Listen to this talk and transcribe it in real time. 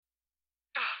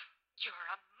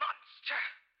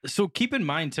So keep in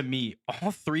mind, to me, all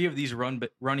three of these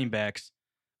running backs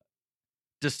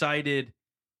decided,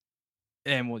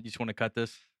 and you just want to cut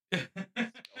this? Go for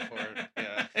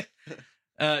it.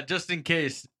 Yeah. Just in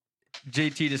case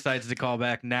JT decides to call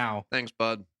back now. Thanks,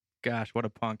 bud. Gosh, what a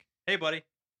punk. Hey, buddy.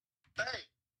 Hey.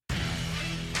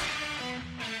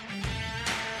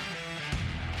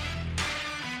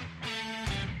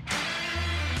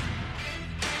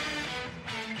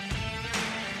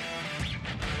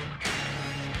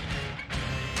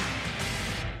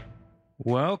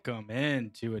 Welcome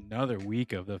into another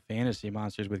week of the Fantasy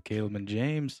Monsters with Caleb and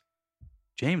James.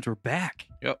 James, we're back.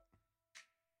 Yep.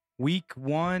 Week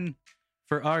one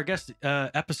for our guest,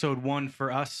 episode 1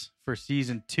 for us for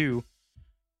season 2.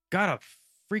 Got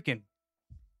a freaking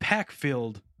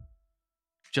pack-filled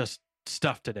just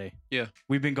stuff today. Yeah.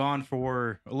 We've been gone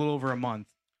for a little over a month.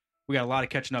 We got a lot of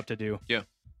catching up to do. Yeah.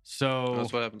 So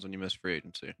That's what happens when you miss free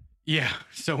agency. yeah.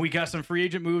 So we got some free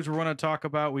agent moves we're going to talk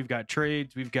about. We've got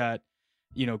trades. We've got,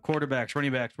 quarterbacks,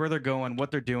 running backs, where they're going,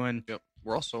 what they're doing. Yep.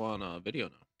 We're also on video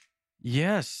now.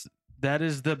 Yes, that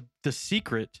is the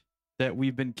secret that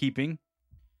we've been keeping.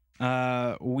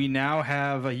 We now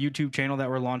have a YouTube channel that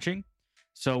we're launching,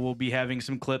 so we'll be having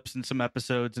some clips and some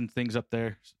episodes and things up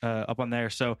on there.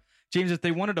 So, James, if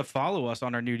they wanted to follow us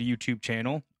on our new YouTube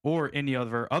channel or any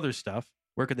of our other stuff,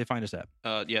 where could they find us at?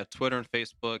 Twitter and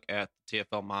Facebook at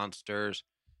TFL Monsters,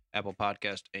 Apple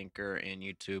Podcast, Anchor, and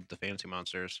YouTube, The Fantasy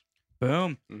Monsters.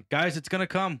 Boom. Guys, it's going to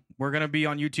come. We're going to be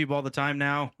on YouTube all the time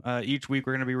now. Each week,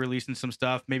 we're going to be releasing some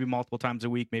stuff, maybe multiple times a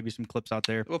week, maybe some clips out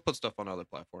there. We'll put stuff on other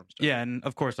platforms, too. Yeah, and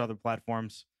of course, other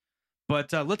platforms.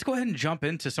 But let's go ahead and jump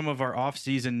into some of our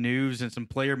off-season news and some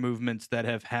player movements that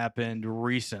have happened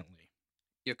recently.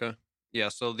 Okay. Yeah,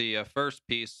 so the first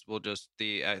piece will this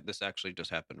actually just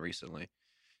happened recently.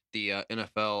 The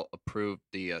NFL approved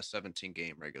the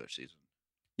 17-game regular season.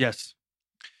 Yes.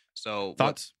 So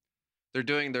thoughts?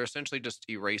 They're essentially just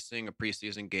erasing a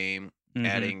preseason game,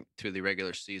 adding to the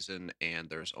regular season, and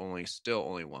there's still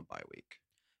only one bye week.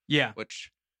 Yeah. Which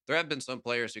there have been some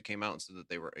players who came out and said that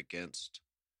they were against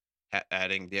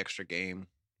adding the extra game.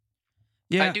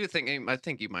 Yeah. I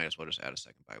think you might as well just add a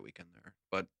second bye week in there.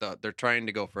 But they're trying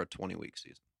to go for a 20-week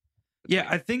season. Yeah,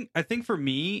 I think for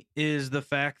me is the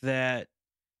fact that,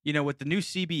 with the new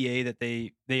CBA that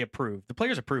they approved, the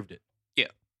players approved it. Yeah.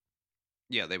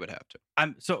 Yeah, they would have to.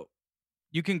 So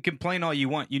you can complain all you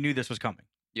want. You knew this was coming.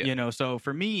 Yeah. So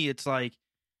for me, it's like,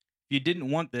 if you didn't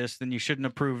want this, then you shouldn't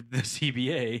approve the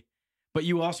CBA. But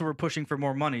you also were pushing for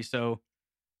more money. So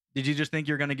did you just think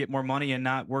you're going to get more money and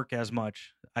not work as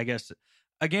much? I guess.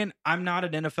 Again, I'm not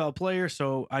an NFL player,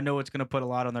 so I know it's going to put a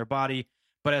lot on their body.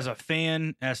 But as a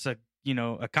fan, as a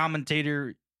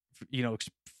commentator,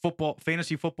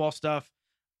 fantasy football stuff,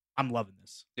 I'm loving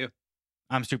this. Yeah.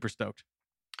 I'm super stoked.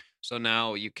 So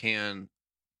now you can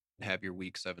have your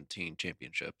week 17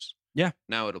 championships. Yeah.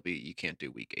 Now it'll be you can't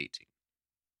do week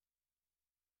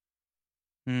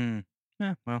 18.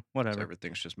 Yeah, well, whatever. So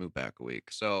everything's just moved back a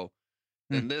week. So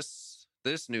then this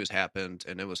news happened,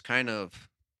 and it was kind of,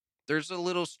 there's a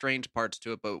little strange parts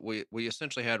to it, but we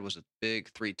essentially had was a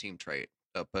big 3-team trade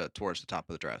up towards the top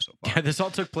of the draft so far. Yeah, this all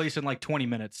took place in like 20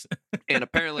 minutes. And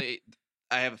apparently,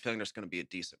 I have a feeling there's going to be a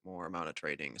decent more amount of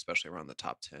trading, especially around the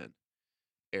top 10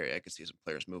 area. I could see some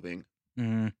players moving,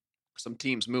 some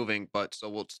teams moving. But so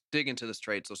we'll dig into this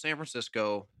trade. So San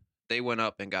Francisco, they went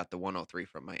up and got the 103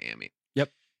 from Miami. Yep.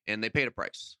 And they paid a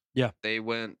price. Yeah. They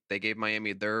gave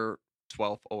Miami their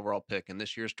 12th overall pick in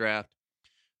this year's draft,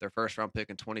 their first round pick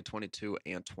in 2022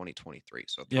 and 2023.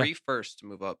 So 3 firsts to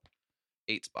move up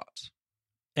 8 spots.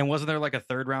 And wasn't there like a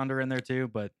third rounder in there too?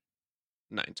 But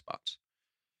 9 spots.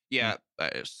 Yeah.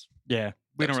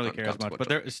 We don't really care as much, but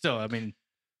there still, I mean.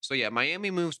 So yeah,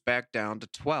 Miami moves back down to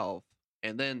 12,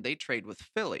 and then they trade with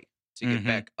Philly to get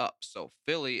back up. So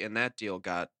Philly in that deal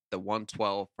got the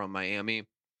 112 from Miami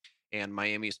and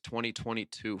Miami's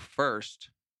 2022 first,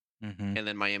 and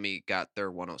then Miami got their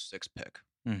 106 pick.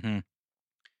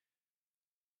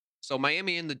 So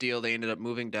Miami in the deal, they ended up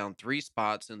moving down 3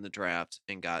 spots in the draft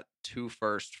and got 2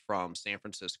 firsts from San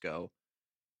Francisco,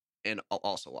 and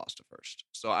also lost a first.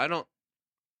 So I mean,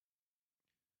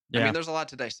 there's a lot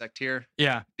to dissect here.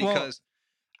 Yeah. Because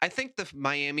I think the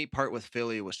Miami part with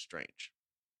Philly was strange.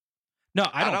 No,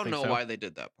 I don't know why they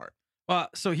did that part. Well,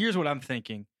 so here's what I'm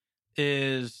thinking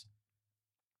is,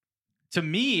 to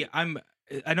me,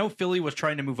 I know Philly was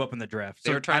trying to move up in the draft.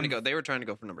 They were trying to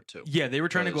go for number 2. Yeah, they were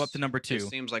trying to go up to number 2. It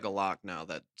seems like a lock now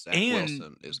that Zach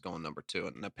Wilson is going number 2,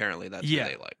 and apparently that's who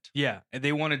they liked. Yeah, and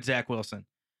they wanted Zach Wilson.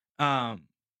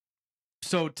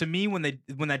 So to me, when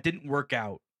that didn't work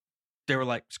out, they were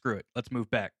like, "Screw it, let's move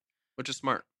back," which is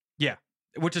smart. Yeah,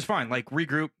 which is fine. Like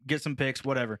regroup, get some picks,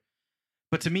 whatever.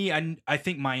 But to me, I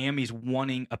think Miami's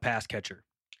wanting a pass catcher.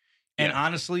 And Yeah.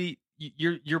 honestly,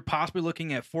 you're possibly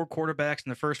looking at 4 quarterbacks in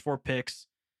the first 4 picks.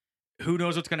 Who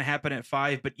knows what's going to happen at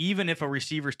 5? But even if a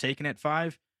receiver's taken at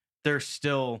 5, there's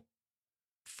still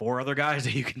 4 other guys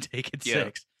that you can take at Yeah.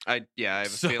 6. I have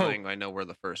So- a feeling I know where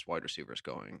the first wide receiver is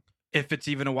going. If it's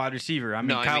even a wide receiver. I mean,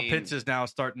 No, I Kyle mean- Pitts is now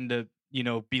starting to,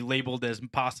 be labeled as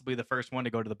possibly the first one to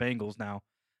go to the Bengals now.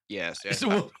 Yes.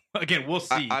 So we'll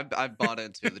see. I've bought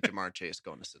into the Jamar Chase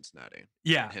going to Cincinnati.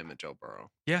 yeah. Him and Joe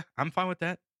Burrow. Yeah, I'm fine with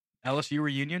that. LSU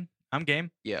reunion, I'm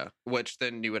game. Yeah. Which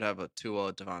then you would have a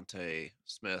Tua, Devontae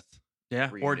Smith. Yeah,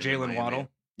 or reunion in Jalen Miami.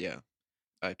 Waddle. Yeah.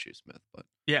 I choose Smith, but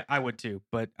Yeah, I would too.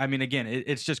 But I mean, again,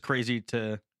 it's just crazy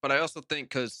to. I also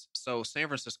think San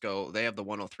Francisco, they have the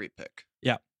 103 pick.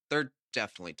 Yeah. They're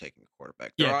definitely taking a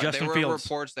quarterback. Yeah, Justin there were Fields.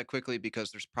 reports that quickly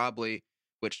because there's probably,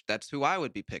 which that's who I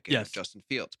would be picking, Yes. Justin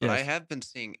Fields. But I Yes. have been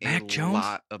seeing a Mac Jones?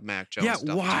 lot of Mac Jones Yeah,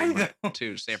 stuff why though?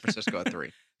 to San Francisco at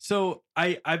 3. So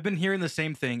I've been hearing the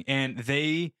same thing, and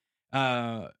they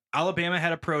Alabama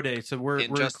had a pro day, so we're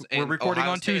recording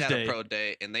Ohio on State Tuesday. had a pro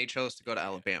day, and they chose to go to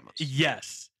Alabama's.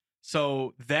 Yes,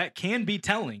 so that can be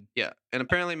telling. Yeah, and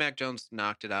apparently Mac Jones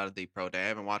knocked it out of the pro day. I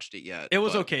haven't watched it yet. It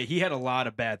was but okay. He had a lot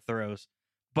of bad throws,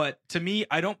 but to me,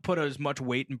 I don't put as much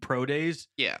weight in pro days.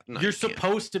 Yeah, no, You're you can't.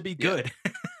 supposed to be good.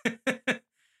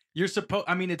 You're supposed.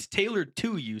 I mean, it's tailored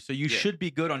to you, so you Yeah. should be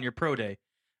good on your pro day.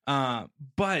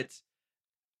 But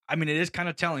I mean, it is kind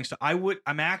of telling. So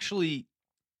I'm actually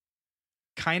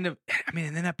kind of. I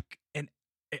mean, and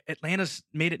Atlanta's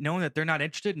made it known that they're not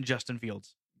interested in Justin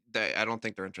Fields. I don't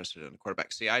think they're interested in a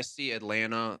quarterback. See, I see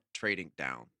Atlanta trading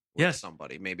down with Yes.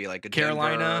 somebody, maybe like a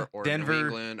Carolina, Denver or Denver, New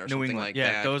England or New something England. like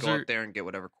Yeah, that. those Go are- up there and get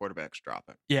whatever quarterback's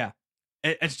dropping. Yeah.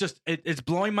 It's just it's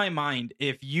blowing my mind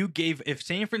if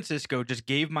San Francisco just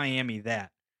gave Miami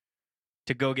that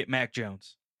to go get Mac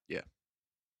Jones.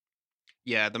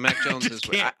 Yeah, the Mac Jones just is.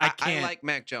 can't- I I can't- like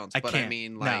Mac Jones, I but can't. I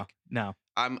mean, No, like, no.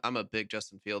 I'm a big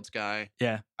Justin Fields guy.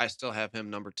 Yeah. I still have him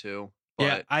number 2.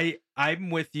 Yeah, But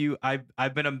I'm with you.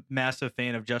 I've been a massive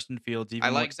fan of Justin Fields. Even I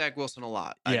like Zach Wilson a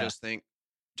lot. I Yeah. just think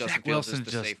Justin Zach Fields Wilson's is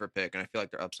the just- safer pick, and I feel like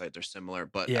their upsides are similar.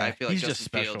 But Yeah, I feel like he's just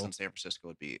Justin Fields special. in San Francisco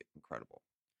would be incredible.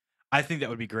 I think that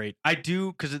would be great. I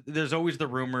do because there's always the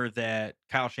rumor that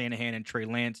Kyle Shanahan and Trey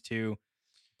Lance too,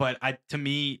 but to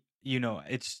me,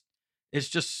 it's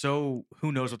just so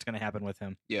who knows what's going to happen with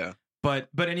him. Yeah. But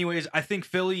anyways, I think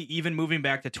Philly, even moving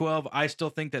back to 12, I still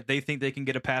think that they can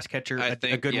get a pass catcher, I a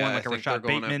think good one I like a think they're Rashad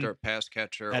going Bateman after a pass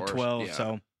catcher at or 12. yeah.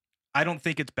 So I don't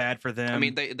think it's bad for them. I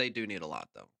mean, they do need a lot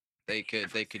though. They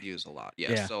could use a lot.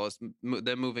 Yeah. Yeah. So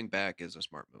them moving back is a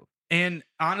smart move. and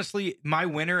honestly, my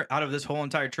winner out of this whole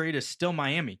entire trade is still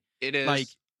Miami. It is. Like,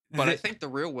 but I the- think the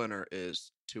real winner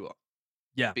is Tua.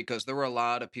 Yeah. Because there were a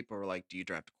lot of people who were like, "Do you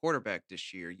draft a quarterback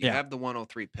this year? You Yeah. have the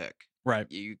 103 pick. right.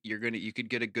 You could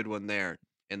get a good one there."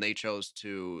 And they chose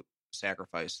to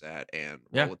sacrifice that and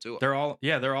Yeah, roll with Tua, They're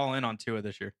all in on Tua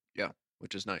this year.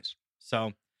 which is nice.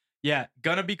 So, yeah,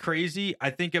 gonna be crazy. I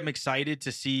think I'm excited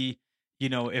to see,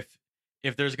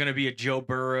 if there's gonna be a Joe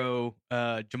Burrow,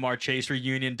 Jamar Chase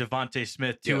reunion, Devontae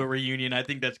Smith Tua Yeah. reunion. I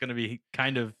think that's gonna be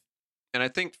kind of And I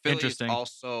think Philly's Interesting.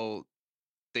 also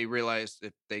they realized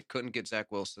if they couldn't get Zach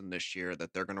Wilson this year,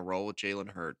 that they're going to roll with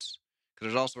Jalen Hurts. Because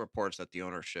there's also reports that the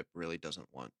ownership really doesn't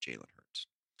want Jalen Hurts.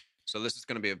 So this is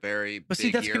going to be a very But big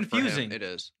see, that's year confusing. for him. It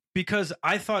is. because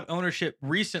I thought ownership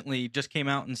recently just came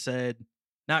out and said,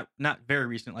 not very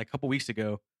recent, like a couple weeks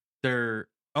ago, their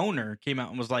owner came out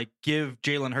and was like, give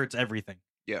Jalen Hurts everything.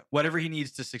 Yeah. Whatever he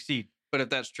needs to succeed. But if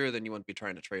that's true, then you wouldn't be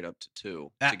trying to trade up to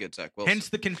 2 Ah, to get Zach Wilson. Hence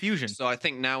the confusion. So I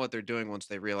think now what they're doing once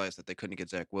they realize that they couldn't get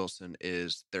Zach Wilson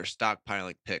is they're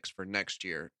stockpiling picks for next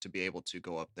year to be able to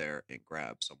go up there and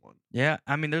grab someone. Yeah,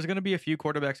 I mean, there's going to be a few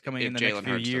quarterbacks coming in If the Jalen next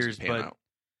few Hurts doesn't years, pan but out.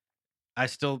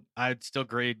 I'd still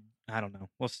grade. I don't know.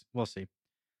 We'll see.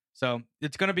 So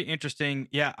it's going to be interesting.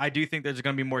 Yeah, I do think there's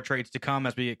going to be more trades to come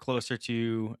as we get closer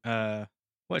to.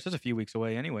 It's just a few weeks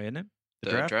away anyway, isn't it?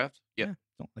 The draft? Yeah.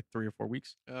 It's like 3 or 4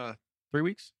 weeks. 3 3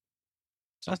 weeks.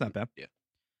 That's not bad. Yeah.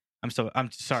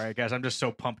 I'm sorry, guys. I'm just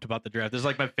so pumped about the draft. This is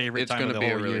like my favorite It's time going of to the be a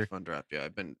whole really year. fun draft. Yeah,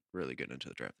 I've been really getting into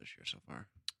the draft this year so far.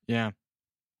 Yeah.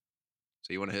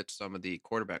 So you want to hit some of the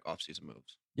quarterback offseason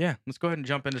moves. Yeah. Let's go ahead and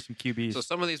jump into some QBs. So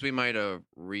some of these we might have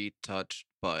retouched,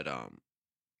 but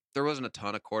there wasn't a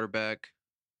ton of quarterback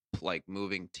like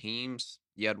moving teams.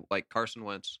 You had like Carson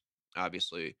Wentz,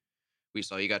 obviously. We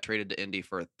saw he got traded to Indy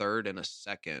for a 3rd and a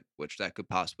 2nd, which that could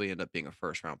possibly end up being a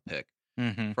 1st-round pick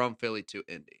mm-hmm. from Philly to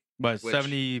Indy. But which-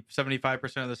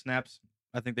 75% of the snaps,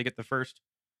 I think they get the first.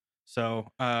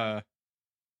 So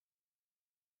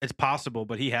it's possible,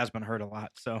 but he has been hurt a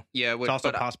lot, so Yeah, it's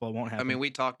also but possible it won't I happen. mean, we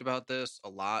talked about this a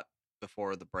lot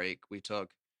before the break. We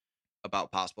took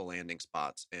about possible landing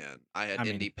spots, and I had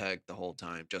Indy pegged the whole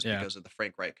time just because of the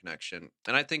Frank Wright connection.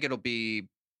 And I think it'll be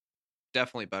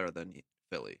definitely better than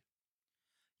Philly.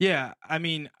 Yeah, I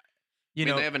mean, they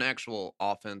have an actual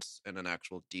offense and an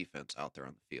actual defense out there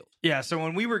on the field. Yeah, so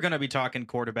when we were going to be talking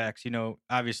quarterbacks,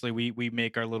 obviously we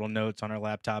make our little notes on our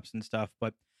laptops and stuff,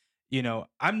 but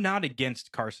I'm not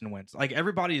against Carson Wentz. Like,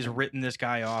 everybody's written this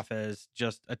guy off as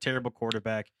just a terrible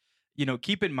quarterback.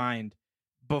 Keep in mind,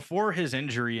 before his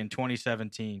injury in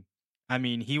 2017, I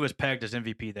mean, he was pegged as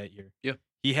MVP that year. Yeah.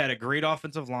 He had a great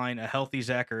offensive line, a healthy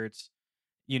Zach Ertz.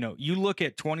 You look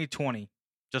at 2020,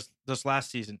 just this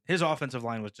last season, his offensive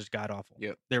line was just god awful.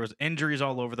 Yep. There was injuries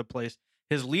all over the place.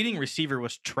 His leading receiver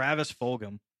was Travis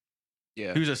Fulgham.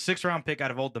 Yeah. Who's a 6th-round pick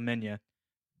out of Old Dominion.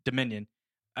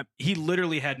 He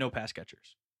literally had no pass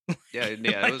catchers. Yeah,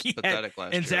 it was pathetic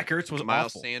last year. And Zach Ertz was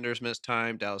Miles awful. Sanders missed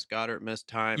time. Dallas Goedert missed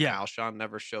time. Yeah. Alshon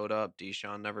never showed up.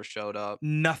 Deshaun never showed up.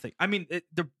 Nothing. I mean,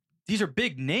 these are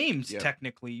big names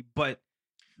technically, but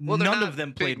none of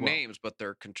them played big well. names, but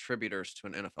they're contributors to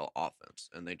an NFL offense,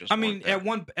 and they just. I mean, at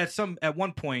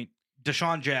one point,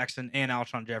 Deshaun Jackson and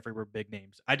Alshon Jeffrey were big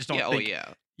names. I just don't think.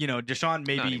 Deshaun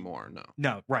maybe not anymore.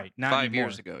 No, right? Not 5 anymore.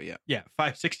 years ago. Yeah. Yeah,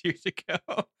 5-6 years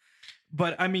ago.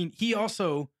 But I mean, he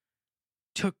also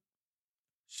took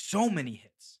so many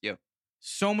hits. Yeah.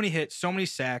 So many hits, so many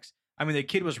sacks. I mean, the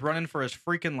kid was running for his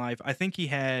freaking life. I think he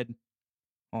had.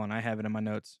 Hold on, I have it in my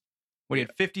notes. He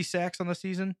had 50 sacks on the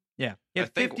season? Yeah. He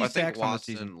had 50 sacks on the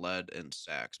season. Watson led in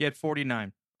sacks. He had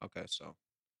 49. Okay, so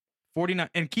 49.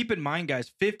 And keep in mind, guys,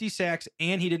 50 sacks,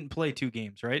 and he didn't play 2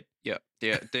 games, right? Yeah.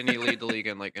 Didn't he lead the league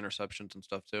in like interceptions and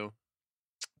stuff too?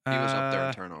 He was up there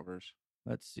in turnovers.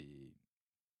 Let's see.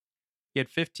 He had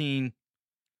 15.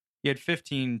 He had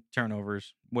 15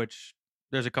 turnovers, which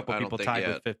there's a couple people tied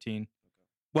with 15.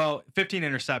 Well, 15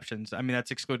 interceptions. I mean, that's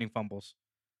excluding fumbles.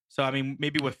 So, I mean,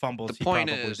 maybe with fumbles, the point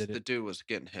is the dude was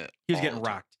getting hit. He was getting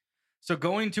rocked. So,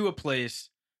 going to a place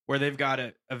where they've got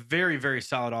a very, very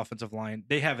solid offensive line,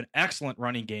 they have an excellent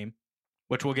running game,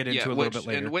 which we'll get into a little bit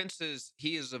later. And Wentz is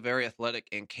a very athletic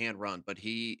and can run, but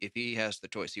if he has the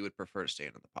choice, he would prefer to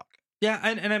stand in the pocket. Yeah,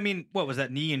 and I mean, what was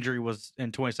that knee injury was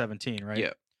in 2017, right?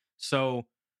 Yeah. So,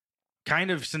 kind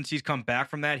of since he's come back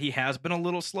from that, he has been a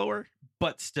little slower,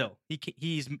 but still,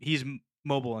 he's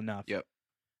mobile enough. Yep.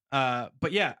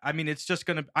 But yeah, I mean, it's just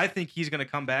gonna. I think he's gonna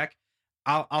come back.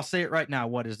 I'll say it right now.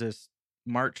 What is this?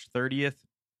 March 30th.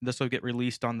 This will get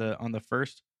released on the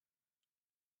 1st.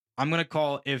 I'm gonna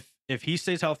call if he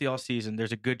stays healthy all season,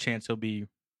 there's a good chance he'll be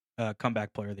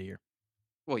comeback player of the year.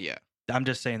 Well, yeah. I'm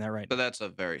just saying that right now. But now. that's a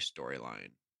very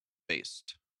storyline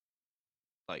based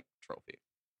like trophy.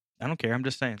 I don't care. I'm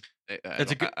just saying.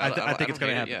 It's a good. I think it's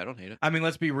gonna happen. Yeah, I don't hate it. I mean,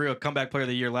 let's be real. Comeback player of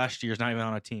the year last year is not even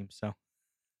on a team. So.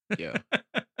 Yeah.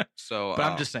 So, but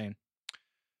I'm just saying.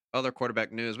 Other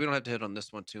quarterback news. We don't have to hit on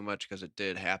this one too much because it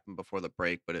did happen before the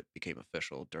break, but it became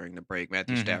official during the break.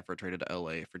 Matthew Stafford traded to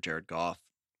LA for Jared Goff,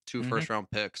 2 first-round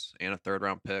picks and a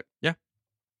 3rd-round pick. Yeah,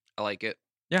 I like it.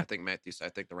 Yeah, I think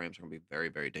the Rams are going to be very,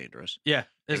 very dangerous. Yeah,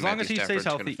 as long as he stays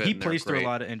healthy, he plays through a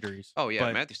lot of injuries. Oh yeah,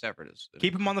 Matthew Stafford is.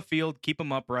 Keep him on the field, keep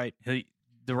him upright. The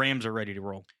Rams are ready to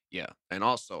roll. Yeah, and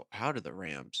also, how do the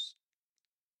Rams,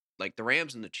 like the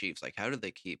Rams and the Chiefs, like how do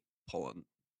they keep pulling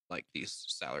like these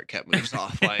salary cap moves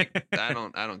off? Like I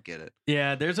don't get it.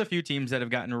 Yeah, there's a few teams that have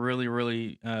gotten really,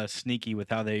 really sneaky with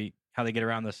how they get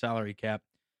around the salary cap.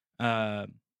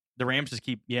 The Rams just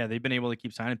they've been able to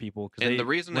keep signing people because the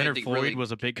reason Leonard Floyd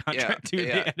was a big contract too.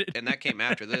 Yeah, and that came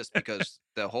after this because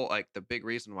the big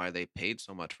reason why they paid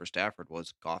so much for Stafford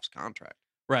was Goff's contract,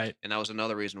 right? And that was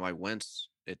another reason why Wentz,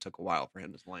 it took a while for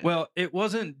him to land. Well, it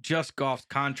wasn't just Goff's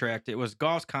contract; it was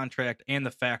Goff's contract and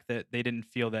the fact that they didn't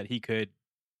feel that he could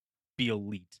be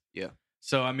elite. Yeah.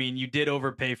 So I mean, you did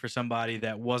overpay for somebody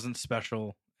that wasn't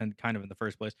special and kind of in the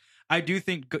first place. I do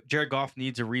think Jared Goff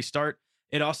needs a restart.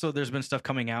 It also, there's been stuff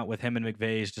coming out with him and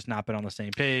McVay's just not been on the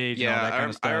same page. Yeah, and all that kind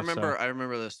of stuff, I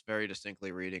remember this very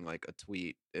distinctly reading like a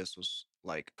tweet. This was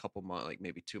like a couple months, like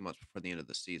maybe 2 months before the end of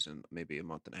the season, maybe a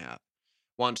month and a half.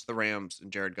 Once the Rams and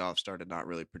Jared Goff started not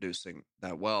really producing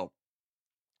that well,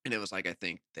 and it was like I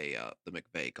think the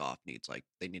McVay Goff needs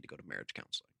they need to go to marriage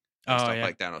counseling and stuff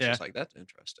like that. And I was just like, that's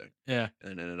interesting. Yeah,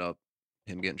 and it ended up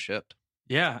him getting shipped.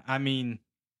 Yeah, I mean,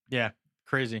 yeah,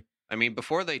 crazy. I mean,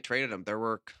 before they traded him, there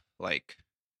were like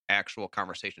actual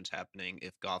conversations happening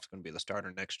if Goff's going to be the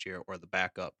starter next year or the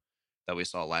backup that we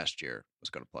saw last year was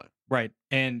going to play. Right.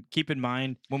 And keep in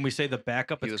mind, when we say the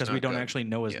backup, it's because we don't actually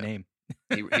know his name.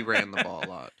 He ran the ball a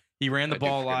lot. He ran the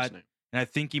ball a lot, and I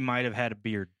think he might have had a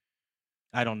beard.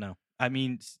 I don't know. I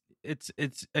mean, it's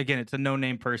again, it's a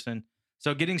no-name person.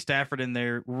 So getting Stafford in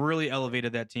there really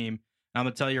elevated that team. I'm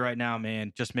gonna tell you right now,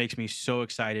 man, just makes me so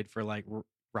excited for like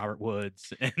Robert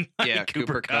Woods and like, Yeah,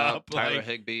 Cooper Kupp, Tyler like,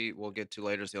 Higbee, we'll get to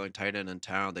later, is the only tight end in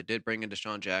town. They did bring in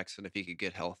Deshaun Jackson if he could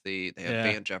get healthy. They have Yeah.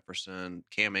 Van Jefferson,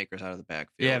 Cam Akers out of the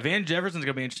backfield. yeah, Van Jefferson's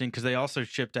gonna be interesting because they also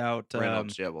shipped out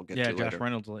Reynolds, we'll get to Josh later.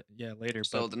 Reynolds, later.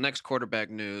 So the next quarterback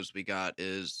news we got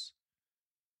is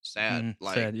sad.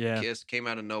 Sad, yeah. Kiss came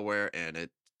out of nowhere, and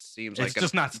it seems It's like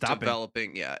just not stopping.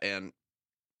 developing. Yeah, and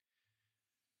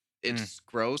it's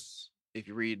gross if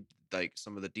you read like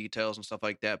some of the details and stuff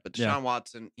like that. But Deshaun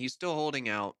Watson, he's still holding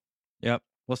out. Yep,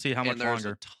 we'll see how much and there's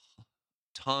longer. A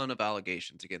ton of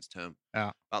allegations against him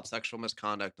about sexual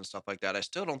misconduct and stuff like that. I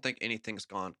still don't think anything's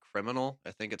gone criminal.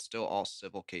 I think it's still all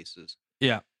civil cases.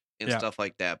 Yeah, and stuff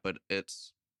like that. But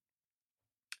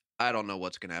I don't know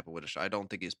what's going to happen with Deshaun. I don't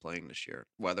think he's playing this year,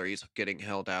 whether he's getting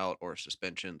held out or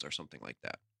suspensions or something like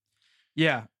that.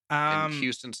 Yeah. And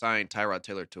Houston signed Tyrod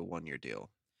Taylor to a 1-year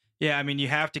deal. Yeah, I mean, you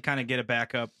have to kind of get a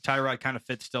backup. Tyrod kind of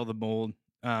fits still the mold.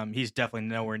 He's definitely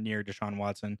nowhere near Deshaun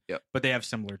Watson. Yep. But they have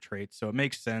similar traits, so it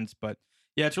makes sense. But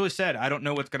yeah, it's really sad. I don't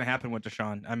know what's going to happen with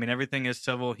Deshaun. I mean, everything is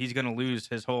civil. He's going to lose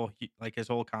his whole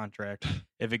contract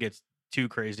if it gets too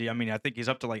crazy. I mean, I think he's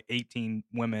up to like 18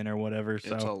 women or whatever.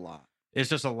 So it's a lot. It's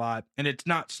just a lot, and it's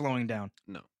not slowing down.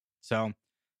 No. So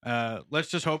let's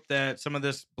just hope that some of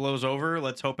this blows over.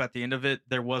 Let's hope at the end of it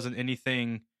there wasn't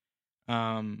anything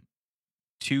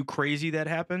too crazy that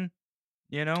happened,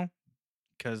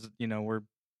 because we're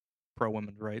pro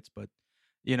women's rights, but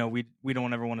we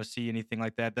don't ever want to see anything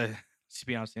like that. To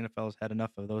be honest, the NFL has had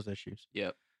enough of those issues.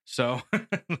 Yep. So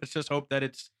let's just hope that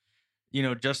it's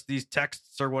just these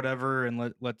texts or whatever,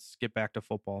 and let's get back to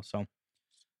football. So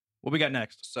what we got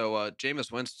next? So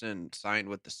Jameis Winston signed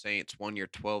with the Saints 1 year,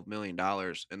 $12 million,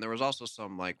 and there was also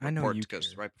some reports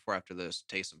because right before after this,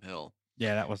 Taysom Hill.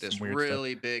 Yeah, that was this some weird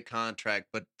really stuff. Big contract,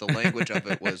 but the language of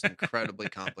it was incredibly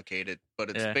complicated.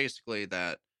 But it's basically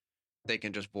that they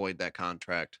can just void that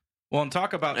contract. Well, and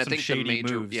talk about some shady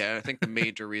moves. Yeah, I think the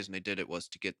major reason they did it was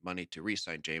to get money to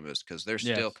re-sign Jameis because they're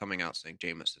still coming out saying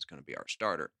Jameis is going to be our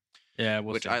starter. Yeah,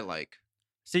 which I like.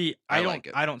 See, I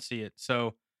don't see it.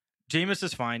 So Jameis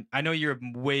is fine. I know you're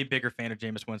a way bigger fan of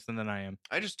Jameis Winston than I am.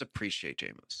 I just appreciate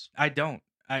Jameis. I don't.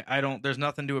 I don't. There's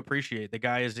nothing to appreciate. The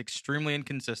guy is extremely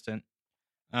inconsistent.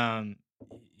 What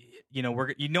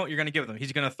you're going to give them.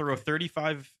 He's going to throw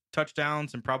 35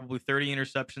 touchdowns and probably 30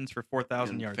 interceptions for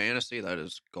 4,000 yards. Fantasy, that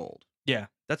is gold. Yeah,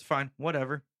 that's fine.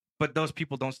 Whatever. But those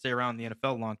people don't stay around in the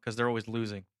NFL long because they're always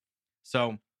losing.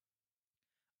 So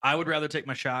I would rather take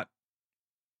my shot,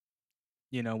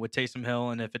 with Taysom Hill,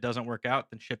 and if it doesn't work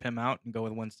out, then ship him out and go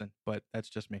with Winston. But that's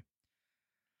just me.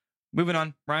 Moving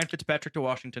on, Ryan Fitzpatrick to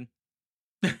Washington.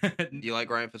 You like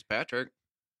Ryan Fitzpatrick?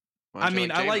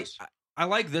 I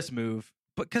like this move,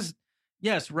 but because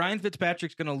yes, Ryan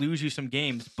Fitzpatrick's going to lose you some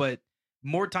games, but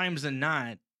more times than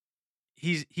not,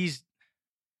 he's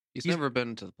never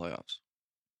been to the playoffs.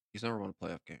 He's never won a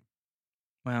playoff game.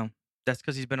 Well, that's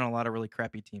because he's been on a lot of really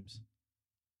crappy teams.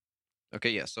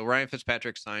 Okay, yeah. So Ryan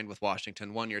Fitzpatrick signed with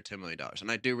Washington 1 year, $10 million.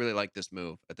 And I do really like this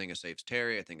move. I think it saves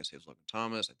Terry. I think it saves Logan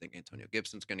Thomas. I think Antonio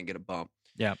Gibson's going to get a bump.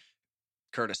 Yeah.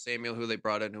 Curtis Samuel, who they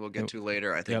brought in, who we'll get to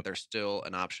later. I think there's still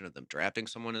an option of them drafting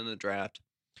someone in the draft.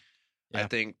 Yeah. I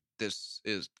think this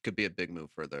could be a big move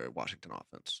for the Washington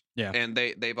offense. Yeah. And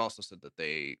they've also said that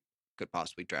they could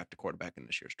possibly draft a quarterback in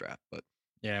this year's draft. But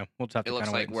yeah, we'll have to it looks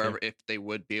like wherever, if they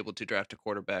would be able to draft a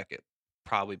quarterback, it'd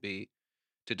probably be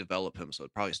to develop him, so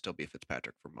it'd probably still be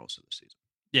Fitzpatrick for most of the season.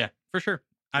 Yeah, for sure.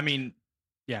 I mean,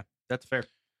 yeah, that's fair.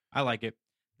 I like it.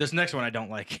 This next one I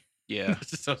don't like. Yeah.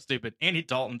 This is so stupid. Andy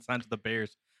Dalton signed to the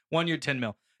Bears. 1 year, $10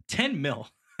 million. 10 mil,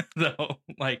 though.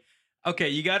 Like, okay,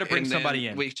 you got to bring somebody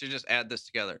in. We should just add this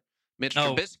together. Mitch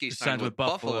Trubisky signed with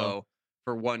Buffalo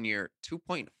for 1 year,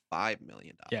 $2.5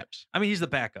 million. Yeah. I mean, he's the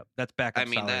backup. That's backup. I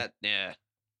mean, salary. yeah.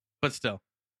 But still.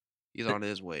 He's on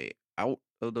his way out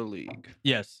of the league.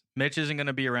 Yes. Mitch isn't going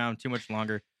to be around too much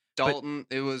longer. Dalton,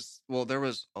 there was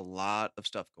a lot of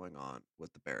stuff going on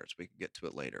with the Bears. We can get to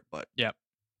it later, but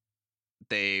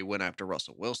they went after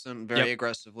Russell Wilson very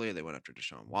aggressively. They went after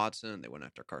Deshaun Watson. They went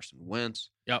after Carson Wentz.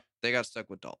 Yep. They got stuck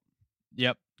with Dalton.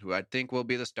 Yep. Who I think will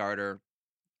be the starter.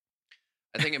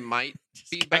 I think it might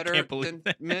be better than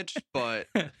Mitch, but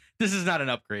this is not an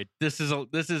upgrade. This is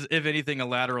if anything a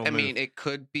lateral move. I mean, it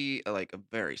could be like a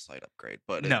very slight upgrade,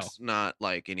 but it's not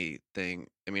like anything.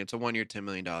 I mean, it's a 1 year, $10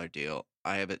 million deal.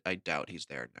 I doubt he's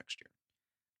there next year.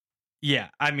 Yeah,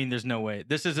 I mean, there's no way.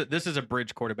 This is a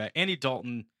bridge quarterback. Andy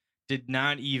Dalton did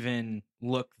not even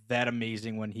look that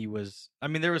amazing when he was. I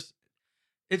mean,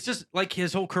 it's just like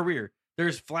his whole career.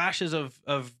 there's flashes of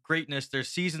greatness. There's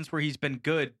seasons where he's been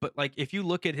good, but like if you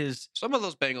look at his, Some of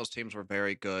those Bengals teams were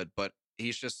very good, but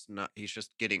he's just not. He's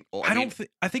just getting old.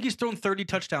 I think he's thrown 30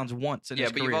 touchdowns once in Yeah,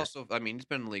 his but career. you've also. I mean, he's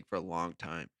been in the league for a long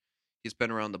time. He's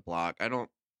been around the block. I don't.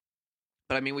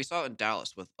 But I mean, we saw it in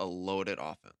Dallas with a loaded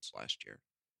offense last year,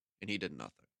 and he did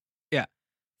nothing.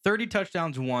 30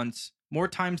 touchdowns once. More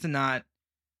times than not,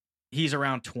 he's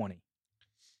around 20.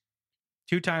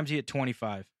 2 times he hit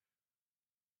 25.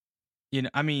 You know,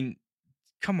 I mean,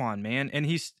 come on, man. And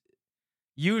he's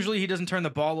usually he doesn't turn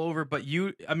the ball over, but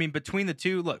between the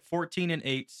two, look, 14 and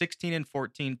 8, 16 and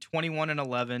 14, 21 and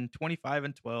 11, 25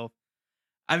 and 12.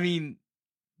 I mean,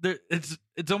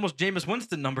 it's almost Jameis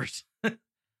Winston numbers.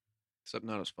 Except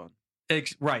not as fun.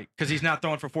 Right, because he's not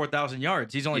throwing for 4,000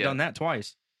 yards. He's only Yeah. done that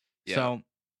twice. Yeah. So,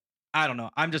 I don't know.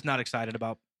 I'm just not excited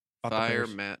about the Fire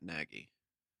Bears. Matt Nagy.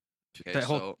 Okay, that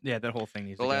whole so that whole thing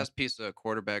needs the to last piece of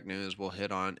quarterback news we'll hit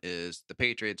on is the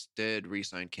Patriots did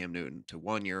re-sign Cam Newton to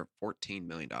 1 year, $14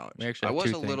 million. We actually I have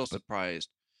was two a little things, but- surprised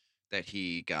that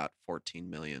he got $14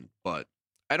 million, but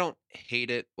I don't hate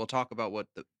it. We'll talk about what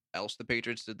else the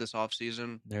Patriots did this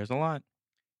offseason. go. There's a lot.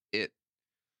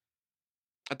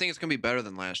 I think it's going to be better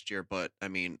than last year, but I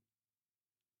mean,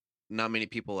 not many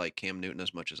people like Cam Newton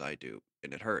as much as I do,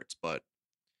 and it hurts, but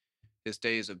his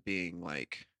days of being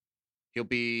like, he'll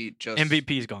be just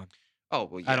MVP's gone. Oh,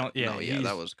 well, yeah. I don't- yeah, that he's-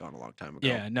 was gone a long time ago.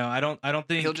 Yeah, no, I don't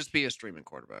think He'll just be a streaming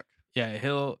quarterback. Yeah,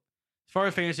 he'll as far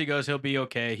as fantasy goes, he'll be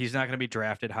okay. He's not going to be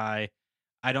drafted high.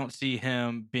 I don't see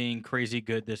him being crazy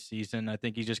good this season. I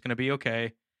think he's just going to be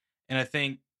okay. And I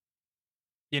think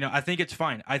I think it's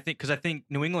fine. I think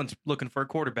New England's looking for a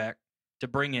quarterback to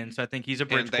bring in, so I think he's a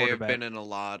bridge And they have quarterback. been in a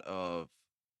lot of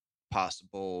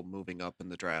possible moving up in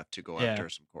the draft to go Yeah. after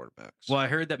some quarterbacks. Well, I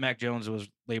heard that Mac Jones was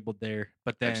labeled there,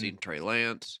 but then I've seen Trey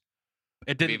Lance. it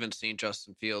We've didn't. even seen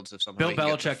Justin Fields. If somehow Bill he can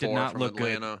get to Belichick did 4 not from look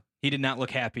good. Atlanta. He did not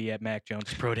look happy at Mac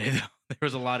Jones' pro day, though. There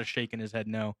was a lot of shaking his head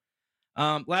no.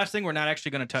 Last thing we're not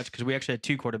actually going to touch because we actually had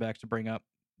 2 quarterbacks to bring up.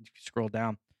 You can scroll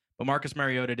down. But Marcus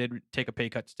Mariota did take a pay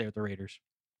cut to stay with the Raiders.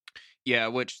 Yeah,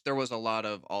 which there was a lot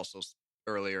of also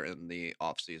earlier in the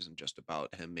offseason just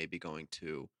about him maybe going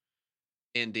to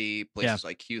Indy, places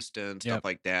like Houston, stuff Yep.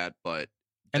 like that. But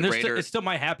And the it still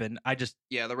might happen. I just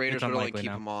the Raiders would only unlikely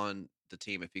keep now. him on the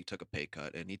team if he took a pay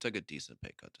cut, and he took a decent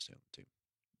pay cut to stay on the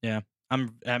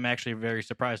team. I'm actually very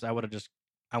surprised. I want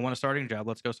a starting job.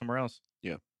 Let's go somewhere else.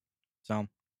 Yeah. So,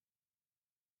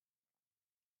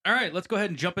 all right, let's go ahead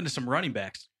and jump into some running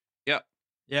backs. Yep.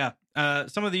 Yeah.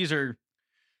 Some of these are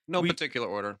No We- particular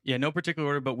order. no particular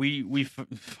order, but we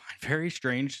find very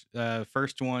strange.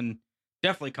 First one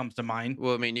definitely comes to mind.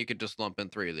 Well, I mean, you could just lump in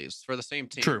 3 of these for the same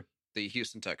team. True. The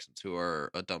Houston Texans, who are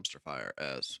a dumpster fire.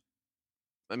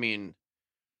 I mean,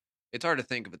 it's hard to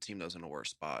think of a team that was in a worse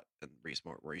spot in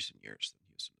recent years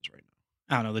than Houston is right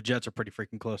now. I don't know. The Jets are pretty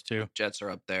freaking close too. Jets are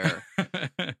up there.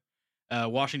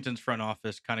 Washington's front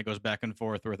office kind of goes back and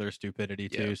forth with their stupidity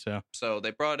Yeah. too. So So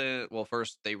they brought in,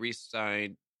 first they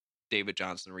re-signed David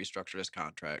Johnson, restructured his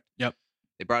contract. Yep.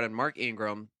 They brought in Mark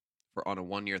Ingram on a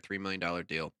 1 year, $3 million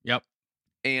deal. Yep.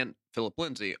 And Philip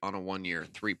Lindsay on a 1 year,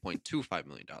 $3.25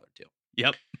 million deal.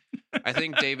 Yep. I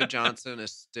think David Johnson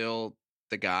is still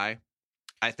the guy.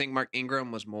 I think Mark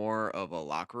Ingram was more of a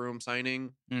locker room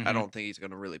signing. I Mhm. don't think he's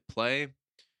going to really play.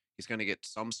 He's going to get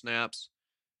some snaps.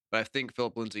 But I think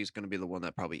Philip Lindsay is going to be the one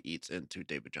that probably eats into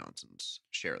David Johnson's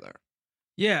share there.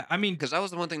 Yeah, I mean, Because that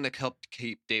was the one thing that helped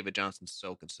keep David Johnson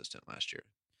so consistent last year,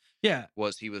 yeah,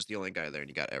 was he was the only guy there and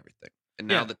you got everything. And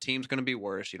now Yeah. the team's going to be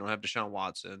worse. You don't have Deshaun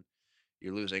Watson.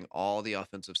 You're losing all the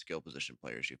offensive skill position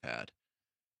players you've had.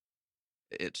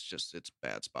 It's a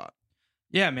bad spot.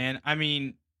 yeah, man. I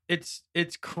mean, it's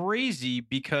crazy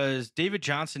because David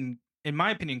Johnson, in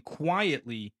my opinion,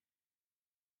 quietly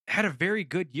had a very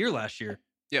good year last year.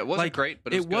 Yeah, it wasn't Like, great,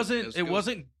 but it was good. wasn't It was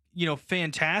good.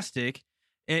 fantastic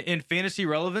in fantasy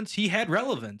relevance. He had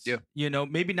relevance. Yeah.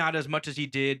 Maybe not as much as he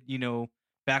did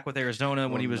back with Arizona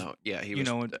when he was he you was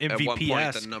know, at one point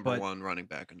MVP-esque, the number but- 1 running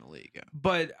back in the league. Yeah,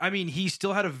 but I mean, he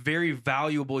still had a very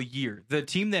valuable year. The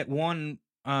team that won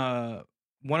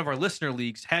one of our listener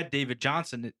leagues had David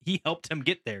Johnson. He helped him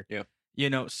get there. Yeah.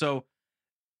 So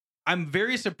I'm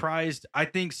very surprised. I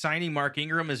think signing Mark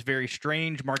Ingram is very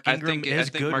strange. Mark Ingram is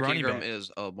I think good Mark running Ingram back.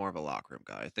 is more of a locker room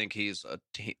guy. I think he's a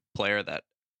player that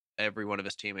every one of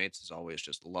his teammates has always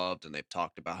just loved, and they've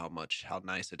talked about how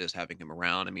nice it is having him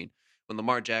around. I mean, when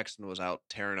Lamar Jackson was out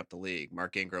tearing up the league,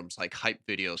 Mark Ingram's like hype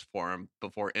videos for him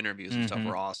before interviews and stuff Mhm.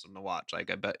 were awesome to watch. Like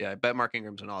I bet Mark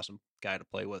Ingram's an awesome guy to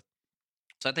play with.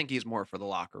 So I think he's more for the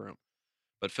locker room.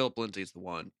 But Philip Lindsay's the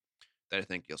one that I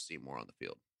think you'll see more on the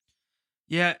field.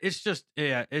 Yeah,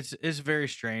 it's very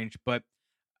strange, but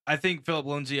I think Philip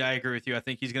Lindsay, I agree with you. I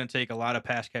think he's going to take a lot of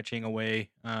pass catching away.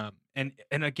 And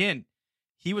again,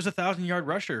 he was 1,000-yard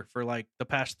rusher for like the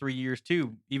past 3 years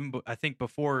too. Even I think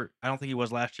before, I don't think he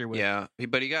was last year with Yeah,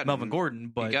 but he got Melvin Gordon. he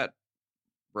But got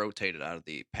rotated out of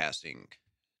the passing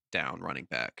down running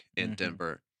back in Mhm.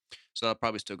 Denver. So I'll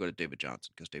probably still go to David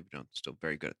Johnson because David Johnson's still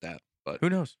very good at that. But who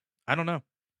knows? I don't know.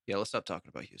 yeah, let's stop talking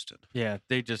about Houston. Yeah,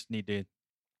 they just need to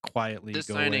quietly This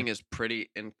go signing away. is pretty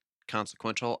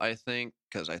inconsequential, I think,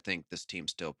 because I think this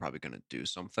team's still probably going to do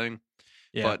something.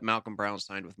 Yeah, But Malcolm Brown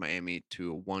signed with Miami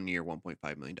to a 1-year,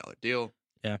 $1.5 million deal.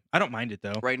 yeah, I don't mind it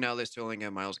though. Right now, they still only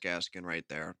have Myles Gaskin right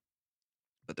there,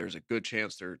 but there's a good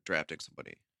chance they're drafting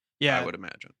somebody. Yeah, I would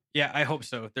imagine. yeah, I hope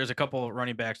so. There's a couple of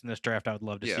running backs in this draft I would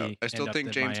love to Yeah, see. I still end up think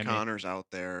in James Miami. Conner's out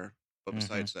there, but Mhm.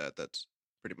 besides that, that's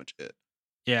pretty much it.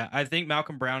 Yeah, I think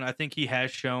Malcolm Brown, I think he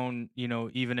has shown,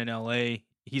 even in LA,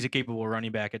 he's a capable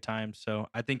running back at times. So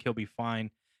I think he'll be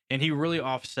fine. And he really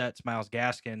offsets Myles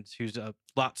Gaskins, who's a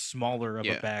lot smaller of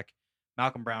Yeah. a back.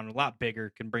 Malcolm Brown, a lot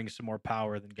bigger, can bring some more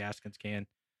power than Gaskins can.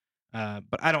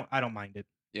 But I don't mind it.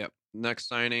 Yep. Next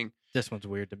signing. This one's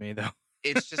weird to me though.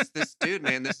 It's just this dude,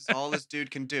 man. This is all this dude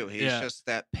can do. He's Yeah. just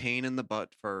that pain in the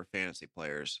butt for fantasy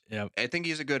players. Yep. I think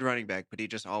he's a good running back, but he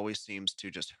just always seems to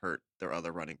just hurt their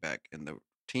other running back in the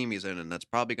team he's in, and that's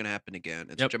probably going to happen again.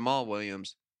 It's Yep. Jamal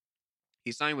Williams.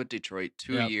 He signed with Detroit,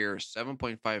 2-year,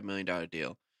 $7.5 million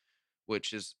deal,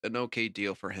 which is an okay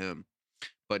deal for him.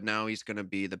 But now he's going to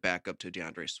be the backup to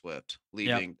DeAndre Swift,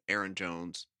 leaving Aaron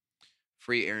Jones.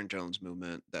 Free Aaron Jones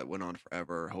movement that went on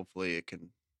forever. Hopefully it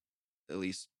can at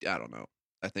least, I don't know.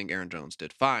 I think Aaron Jones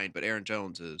did fine, but Aaron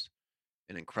Jones is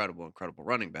an incredible, incredible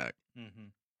running back. Mm-hmm.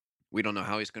 We don't know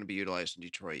how he's going to be utilized in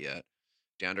Detroit yet.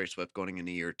 DeAndre Swift going in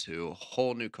a year or two, a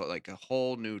whole new a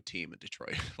whole new team in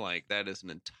Detroit. Like that is an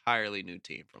entirely new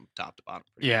team from top to bottom.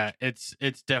 pretty Yeah, much.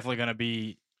 it's definitely going to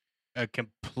be a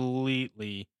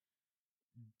completely,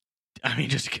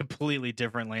 just a completely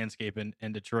different landscape in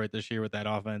Detroit this year with that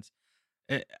offense.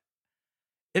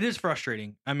 It is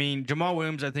frustrating. I mean, Jamal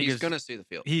Williams, I think He's going to see the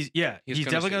field. He's He's gonna definitely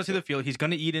see going the to see the field. He's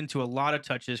going to eat into a lot of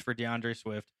touches for DeAndre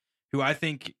Swift, who I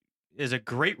think is a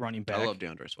great running back. I love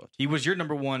DeAndre Swift. He was your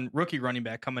number one rookie running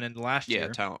back coming into last Yeah, year,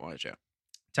 talent-wise, yeah.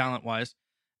 talent-wise.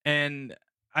 And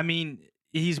I mean,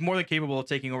 he's more than capable of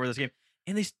taking over this game.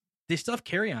 And they still have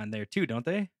carry on there too, don't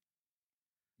they?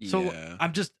 So Yeah.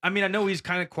 I know he's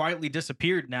kind of quietly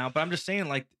disappeared now, but I'm just saying,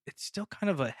 like, it's still kind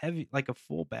of a heavy, like a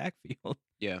full backfield.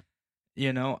 Yeah.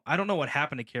 I don't know what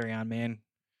happened to carry on, man.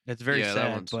 It's very sad,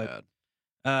 that one's but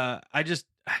sad.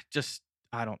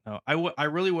 I don't know. I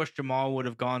really wish Jamal would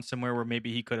have gone somewhere where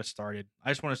maybe he could have started. I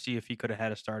just want to see if he could have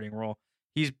had a starting role.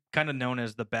 He's kind of known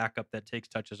as the backup that takes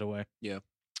touches away.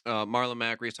 Marlon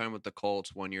Mack re-signed with the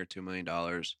Colts, 1 year, $2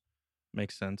 million.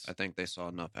 Makes sense. I think they saw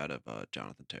enough out of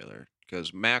Jonathan Taylor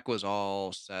because Mack was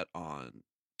all set on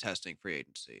testing free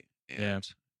agency, and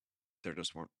there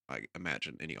just weren't, I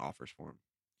imagine, any offers for him.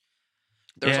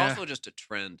 There's also just a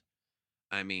trend.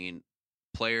 I mean,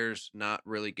 players not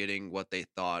really getting what they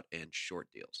thought in short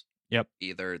deals. Yep.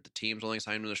 Either the teams only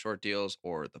sign them to short deals,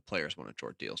 or the players wanted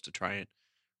short deals to try and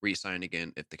re-sign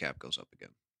again if the cap goes up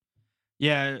again.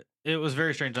 Yeah, it was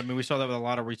very strange. I mean, we saw that with a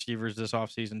lot of receivers this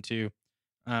offseason too.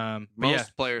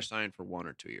 Most players sign for 1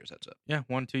 or 2 years. That's it. Yeah,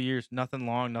 1-2 years, nothing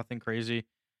long, nothing crazy.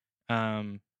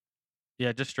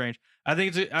 Yeah, just strange. I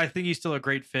think he's still a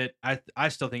great fit. I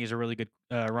still think he's a really good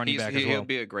running back as well. He'll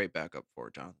be a great backup for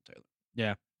Jonathan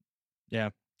Taylor. Yeah.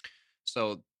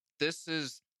 So this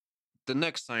is the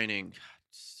next signing.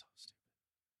 So stupid.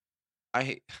 I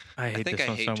hate this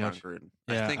one so John much. Gruden.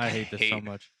 Yeah, I hate this so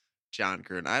much. John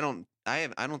Gruden. I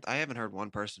haven't heard one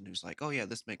person who's like, oh yeah,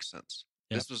 this makes sense.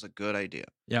 Yep. This was a good idea.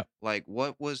 Yep. Like,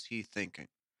 what was he thinking?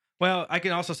 Well, I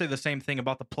can also say the same thing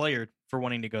about the player for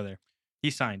wanting to go there.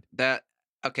 He signed.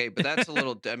 Okay, but that's a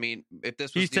little. I mean, if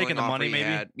this was He's taking the money,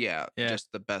 maybe. Yeah,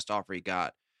 just the best offer he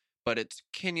got. But it's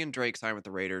Kenyon Drake signed with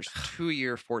the Raiders, 2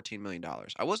 year, $14 million.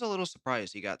 I was a little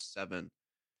surprised he got 7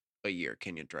 a year,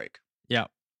 Kenyon Drake. Yeah.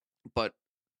 But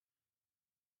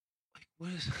like,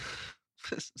 what is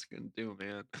this is gonna do,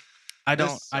 man? I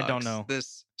don't know.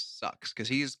 This sucks because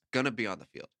he's gonna be on the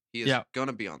field. He is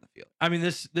gonna be on the field. I mean,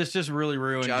 this just really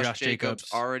ruined Josh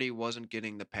Jacobs. Already wasn't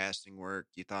getting the passing work.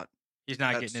 You thought he's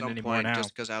not at getting some it anymore point, now.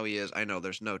 just because how he is, I know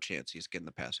there's no chance he's getting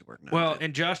the passing work now. Well,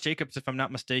 and Josh Jacobs, if I'm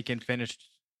not mistaken, finished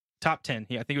top 10.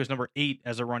 I think he was number 8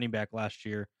 as a running back last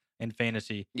year in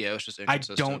fantasy. Yeah, it was just I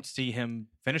inconsistent. don't see him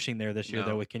finishing there this year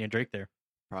though with Kenyon Drake there.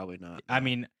 Probably not. I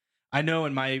mean, I know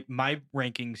in my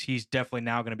rankings he's definitely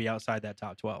now going to be outside that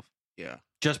top 12. Yeah.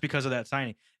 just because of that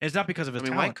signing. And it's not because of his I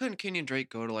mean, why talent. couldn't Kenyon Drake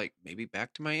go to like maybe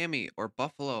back to Miami or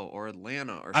Buffalo or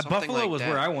Atlanta or something Buffalo like was that?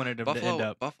 where I wanted him to end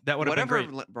Buffalo, up. That would have been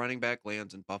whatever great. running back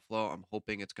lands in Buffalo, I'm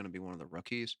hoping it's going to be one of the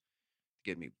rookies.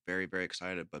 Get me very, very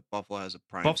excited. But Buffalo has a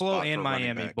prime Buffalo spot and for a running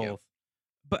Miami back, yeah. both.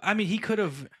 But I mean, he could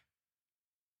have.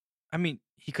 I mean,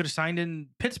 he could have signed in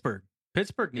Pittsburgh.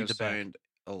 Pittsburgh He needs has a back. signed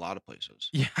a lot of places.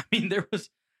 Yeah, I mean, there was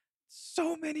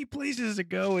so many places to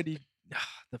go, and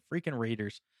the freaking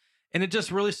Raiders, and it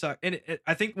just really sucked. And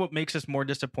I think what makes us more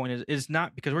disappointed is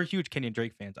not because we're huge Kenyon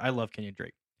Drake fans. I love Kenyon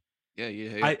Drake. Yeah, you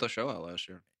hated the show out last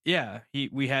year. Yeah,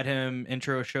 we had him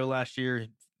intro a show last year.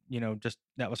 Just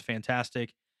that was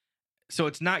fantastic. So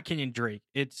it's not Kenyon Drake.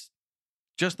 It's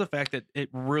just the fact that it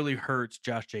really hurts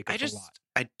Josh Jacobs a lot.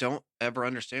 I don't ever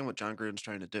understand what John Gruden's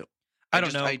trying to do. I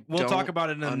don't know. We'll talk about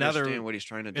it in understand what he's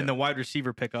trying to do in the wide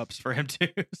receiver pickups for him too.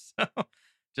 So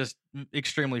just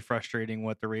extremely frustrating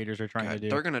what the Raiders are trying to do.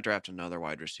 They're going to draft another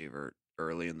wide receiver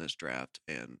early in this draft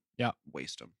and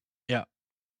waste him.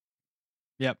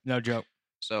 Yep, no joke.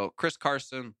 So Chris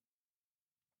Carson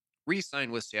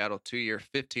re-signed with Seattle, 2-year,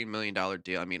 $15 million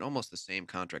deal. I mean, almost the same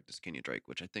contract as Kenyon Drake,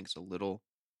 which I think is a little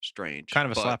strange. Kind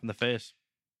of a slap in the face.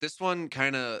 This one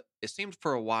it seemed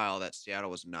for a while that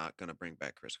Seattle was not going to bring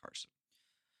back Chris Carson.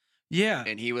 Yeah.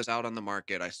 And he was out on the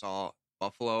market. I saw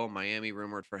Buffalo, Miami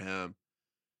rumored for him,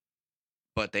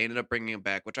 but they ended up bringing him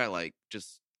back, which I like.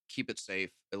 Just keep it safe.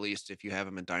 At least if you have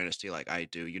him in Dynasty like I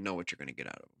do, you know what you're going to get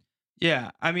out of him.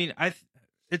 Yeah. I mean,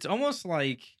 it's almost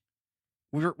like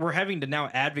we're having to now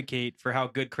advocate for how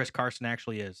good Chris Carson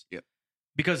actually is. Yep.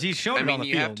 Because he's shown it on the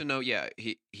you field. have to know,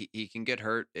 he can get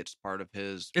hurt. It's part of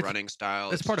his running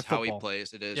style. It's part of how football. he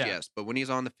plays. It is, Yeah. yes. But when he's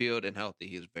on the field and healthy,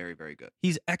 he is very, very good.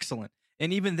 He's excellent.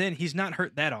 And even then, he's not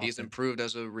hurt that often. He's improved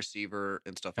as a receiver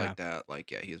and stuff like that. Like,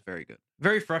 yeah, he's very good.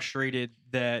 Very frustrated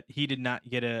that he did not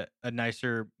get a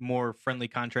nicer, more friendly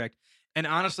contract. And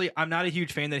honestly, I'm not a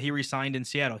huge fan that he re-signed in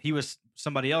Seattle. He was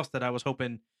somebody else that I was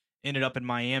hoping ended up in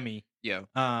Miami. Yeah.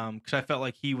 Because I felt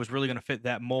like he was really going to fit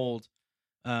that mold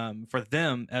for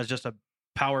them as just a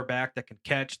power back that can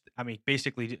catch. I mean,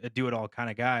 basically a do-it-all kind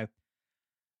of guy.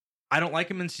 I don't like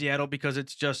him in Seattle because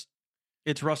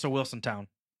it's Russell Wilson town.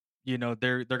 They're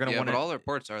going to want to. But all the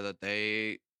reports are that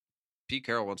Pete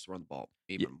Carroll wants to run the ball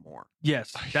even more.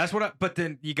 Yes, that's what. But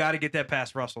then you got to get that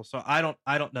past Russell. So I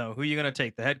don't know who you're going to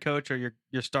take, the head coach or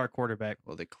your star quarterback.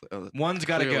 Well, one's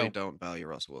got to go. Don't value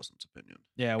Russell Wilson's opinion.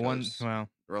 Yeah,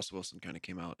 Russell Wilson kind of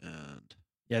came out and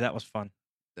that was fun.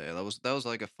 Yeah, that was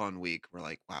like a fun week. We're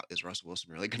like, wow, is Russell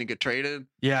Wilson really going to get traded?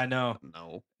 Yeah, I know.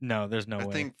 No, there's no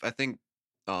way. I think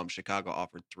Chicago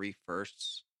offered 3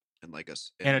 firsts and like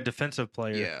and a defensive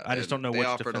player. Yeah, I just don't know which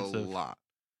defensive. They offered a lot.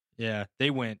 Yeah, they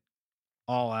went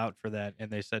all out for that, and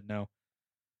they said no.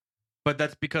 But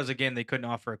that's because again they couldn't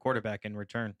offer a quarterback in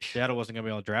return. Seattle wasn't going to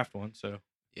be able to draft one, so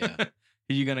yeah, who are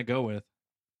you going to go with?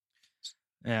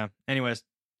 Yeah. Anyways,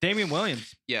 Damian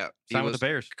Williams. Yeah, signed with the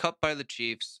Bears. Cut by the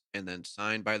Chiefs and then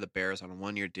signed by the Bears on a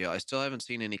 1-year deal. I still haven't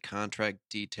seen any contract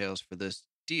details for this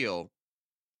deal,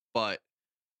 but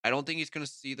I don't think he's going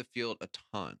to see the field a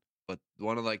ton. But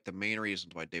one of the main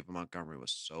reasons why David Montgomery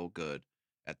was so good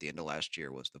at the end of last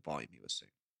year was the volume he was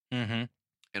seeing. Mm-hmm.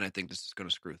 And I think this is going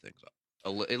to screw things up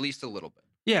at least a little bit.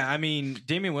 Yeah, I mean,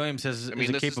 Damian Williams is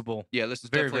capable. This is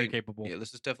very capable. Yeah,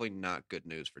 this is definitely not good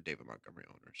news for David Montgomery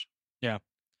owners. Yeah.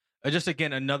 Just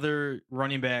again, another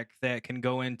running back that can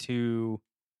go into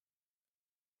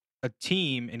a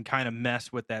team and kind of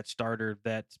mess with that starter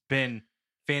that's been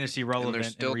fantasy relevant. And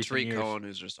there's still Tariq Cohen,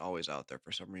 who's just always out there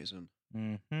for some reason.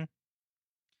 Mm-hmm.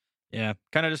 Yeah,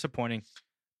 kind of disappointing.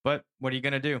 But what are you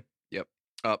gonna do? Yep.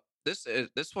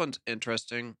 This one's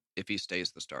interesting if he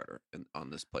stays the starter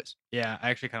on this place. Yeah, I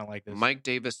actually kind of like this. Mike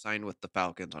Davis signed with the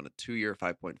Falcons on a 2-year,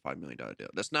 $5.5 million deal.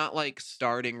 That's not like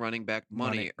starting running back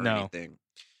money or anything.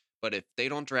 But if they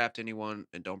don't draft anyone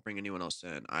and don't bring anyone else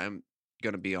in, I'm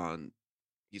gonna be on.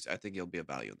 I think he'll be a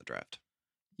value in the draft.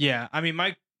 Yeah, I mean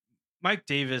Mike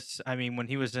Davis. I mean when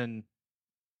he was in,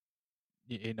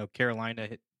 Carolina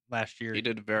last year, he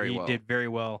did very well. He did very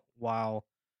well while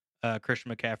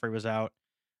Christian McCaffrey was out.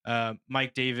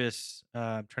 Mike Davis.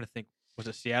 I'm trying to think. Was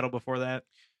it Seattle before that?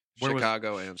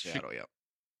 Chicago and Seattle. Yeah.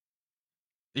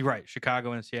 You're right,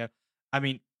 Chicago and Seattle. I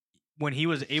mean, when he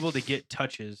was able to get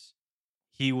touches,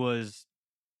 he was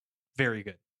very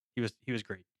good. He was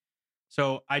great.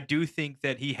 So I do think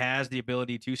that he has the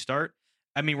ability to start.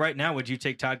 I mean, right now, would you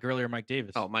take Todd Gurley or Mike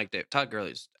Davis? Oh, Todd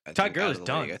Gurley's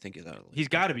done. League. I think he's out of the league. He's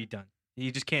got to be done.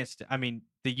 He just can't. I mean,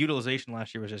 the utilization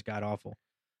last year was just god awful.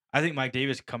 I think Mike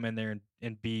Davis could come in there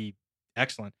and be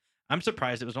excellent. I'm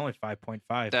surprised it was only 5.5.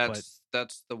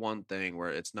 That's the one thing where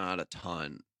it's not a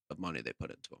ton of money they put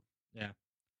into him. Yeah.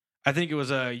 I think it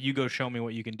was you go show me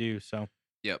what you can do. So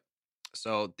Yep.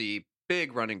 So the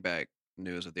big running back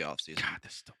news of the offseason, God,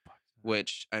 this still bugs me.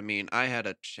 which I mean,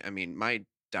 my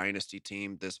dynasty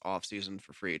team this offseason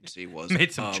for free agency was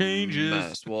Made some a changes.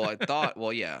 mess. Well, I thought,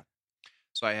 well, yeah.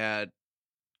 So I had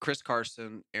Chris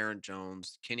Carson, Aaron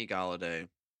Jones, Kenny Galladay,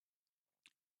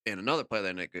 and another player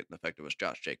that didn't get affected was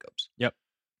Josh Jacobs. Yep.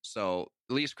 So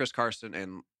at least Chris Carson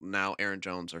and now Aaron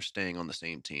Jones are staying on the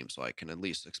same team, so I can at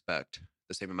least expect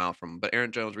the same amount from him. But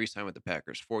Aaron Jones re-signed with the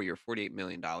Packers, 4-year, $48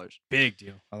 million. Big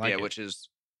deal. I like Yeah, it. which is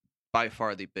by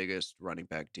far the biggest running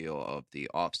back deal of the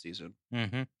offseason.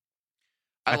 Mm-hmm.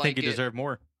 I I like think he it. deserved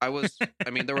more. I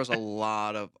mean, there was a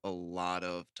lot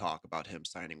of talk about him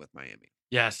signing with Miami,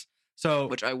 Yes. So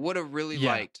which I would have really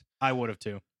Yeah. liked. I would have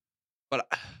too. But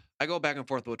I go back and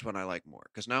forth which one I like more.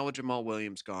 Because now with Jamal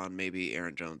Williams gone, maybe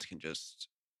Aaron Jones can just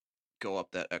go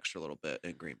up that extra little bit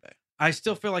in Green Bay. I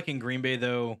still feel like in Green Bay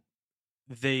though,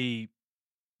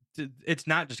 it's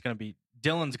not just going to be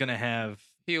Dylan's going to have.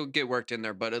 He'll get worked in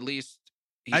there, but at least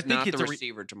he's I think not it's the a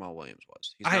receiver Jamal Williams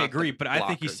was. He's I not the agree, but I think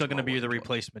blocker he's still going to Jamal be the Williams was.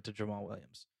 replacement to Jamal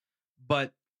Williams.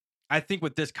 But I think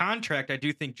with this contract, I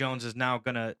do think Jones is now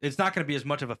going to. It's not going to be as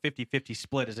much of a 50-50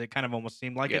 split as it kind of almost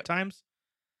seemed like Yeah. at times.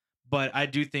 But I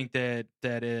do think that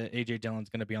AJ Dillon's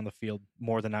going to be on the field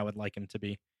more than I would like him to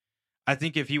be. I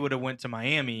think if he would have went to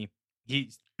Miami,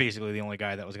 he's basically the only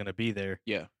guy that was going to be there.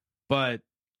 Yeah. But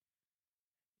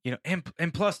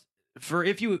and plus, for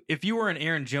if you were an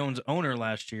Aaron Jones owner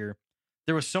last year,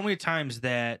 there was so many times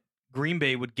that Green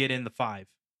Bay would get in the 5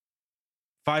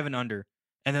 and under,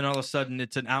 and then all of a sudden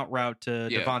it's an out route to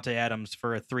Yeah. Devontae Adams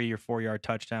for a 3 or 4 yard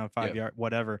touchdown, 5 yard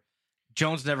whatever.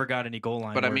 Jones never got any goal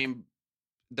line. But I work. mean,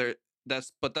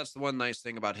 that's the one nice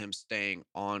thing about him staying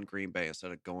on Green Bay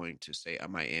instead of going to say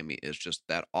Miami is just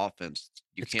that offense.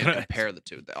 You It's can't gonna- compare the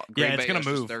two. Green it's Bay gonna is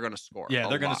just- move. they're going to score. Yeah, a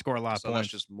they're going to lot. score a lot of So points.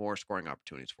 that's just more scoring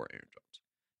opportunities for Aaron Jones.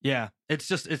 Yeah, it's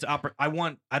just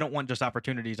I don't want just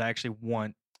opportunities. I actually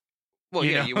want Well,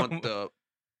 You yeah, know? you want the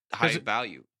high 'Cause-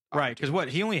 value. right because what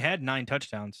opportunities. he only had 9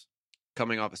 touchdowns.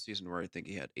 coming off a season where I think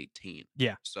he had 18.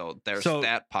 Yeah. So there's So-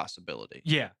 that possibility.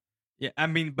 Yeah. I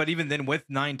mean, but even then, with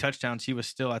 9 touchdowns, he was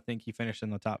still. I think he finished in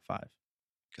the top 5.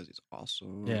 Because he's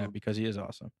awesome. Yeah, because he is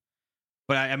awesome.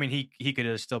 But I mean, he could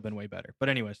have still been way better. But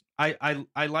anyways, I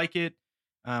like it.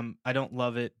 I don't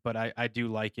love it, but I do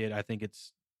like it. I think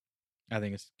it's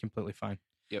completely fine.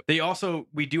 Yep.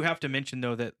 We do have to mention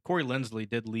though that Corey Linsley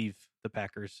did leave the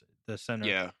Packers, the center.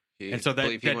 Yeah. And so I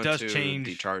believe he that went does to change-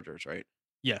 the Chargers, right? I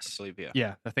Yes. believe, yeah.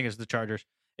 Yeah, I think it's the Chargers.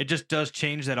 It just does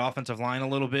change that offensive line a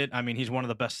little bit. I mean, he's one of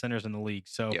the best centers in the league.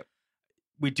 So Yep.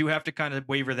 we do have to kind of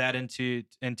waver that into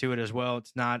it as well.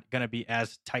 It's not going to be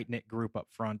as tight-knit group up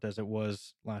front as it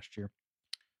was last year.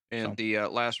 And So. the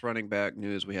last running back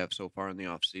news we have so far in the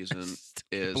offseason Can't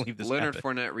is believe this Leonard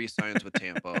happened. Fournette re-signs with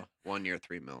Tampa, 1 year,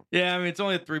 $3 million. Yeah, I mean, it's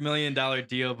only a $3 million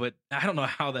deal, but I don't know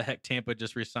how the heck Tampa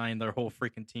just re-signed their whole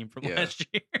freaking team from Yeah. last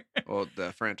year. Well,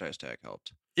 the franchise tag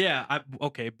helped. Yeah,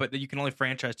 okay, but you can only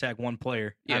franchise tag one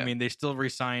player. I Yeah. mean, they still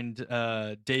re-signed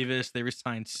Davis. They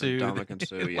re-signed Sue. Dominican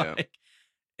Sue, yeah.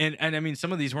 And I mean,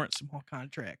 some of these weren't small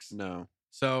contracts. No.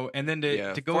 So, and then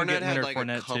Yeah. to go and Fournette get had Leonard like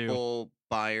Fournette a couple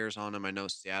buyers on him. I know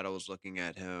Seattle was looking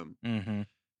at him, too. Mm-hmm.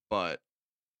 but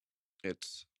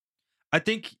it's. I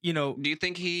think, Do you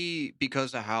think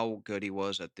because of how good he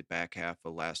was at the back half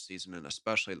of last season and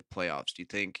especially the playoffs, do you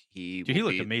think he Dude, he will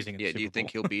looked be- amazing in the Yeah, do you Super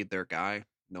think Bowl. he'll be their guy?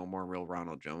 No more real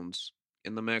Ronald Jones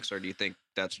in the mix, or do you think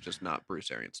that's just not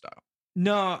Bruce Arians style?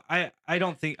 No, I really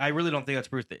don't think that's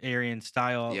Bruce Arians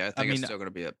style. Yeah, I think mean, it's still going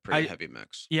to be a pretty I- heavy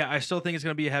mix. yeah, I still think it's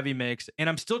going to be a heavy mix. And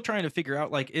I'm still trying to figure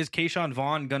out, like, is Keyshawn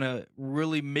Vaughn going to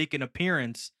really make an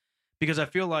appearance? Because I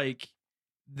feel like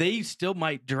they still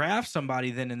might draft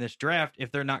somebody then in this draft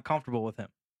if they're not comfortable with him.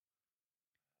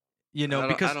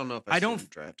 Because I don't know if I I don't- see him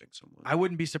drafting someone. I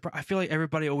wouldn't be surprised. I feel like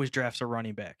everybody always drafts a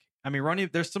running back. I mean,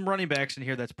 there's some running backs in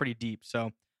here that's pretty deep,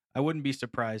 so I wouldn't be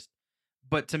surprised.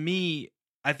 But to me,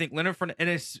 I think Leonard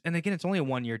Fournette, and again, it's only a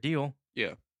 1 year deal.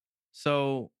 Yeah.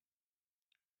 So,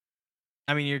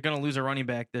 I mean, you're going to lose a running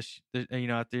back at the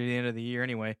end of the year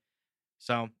anyway.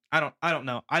 So I don't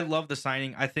know. I love the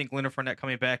signing. I think Leonard Fournette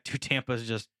coming back to Tampa is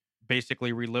just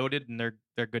basically reloaded, and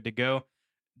they're good to go.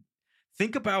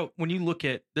 Think about when you look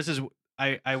at this is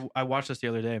I watched this the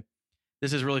other day.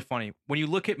 This is really funny. When you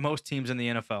look at most teams in the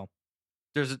NFL,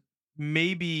 there's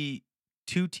maybe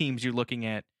 2 teams you're looking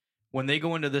at when they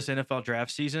go into this NFL draft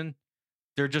season,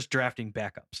 they're just drafting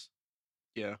backups.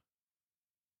 Yeah.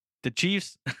 The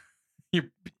Chiefs,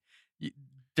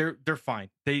 they're fine.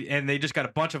 They just got a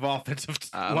bunch of offensive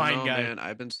I don't line know, guys. man.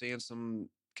 I've been seeing some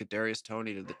Kadarius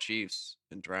Toney to the Chiefs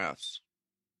in drafts.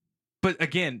 But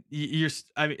again,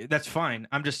 I mean, that's fine.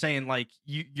 I'm just saying, like,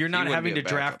 you're not wouldn't having be to a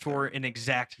draft backup for there. an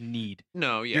exact need.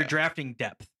 No, yeah. You're drafting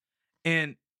depth,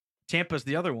 and Tampa's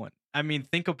the other one. I mean,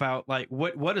 think about like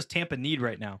what does Tampa need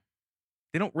right now?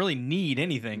 They don't really need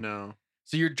anything. No.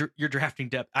 So you're drafting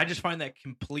depth. I just find that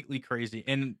completely crazy.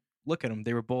 And look at them;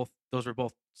 those were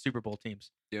both Super Bowl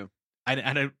teams. Yeah. I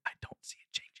don't see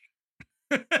it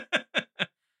changing.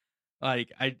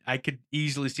 Like I could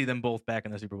easily see them both back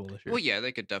in the Super Bowl this year. Well, yeah,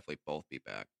 they could definitely both be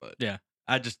back, but Yeah,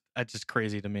 that's just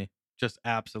crazy to me. Just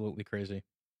absolutely crazy.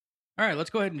 All right, let's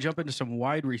go ahead and jump into some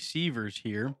wide receivers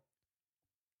here. Of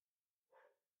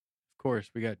course,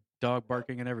 we got dog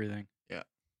barking and everything.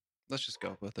 let's just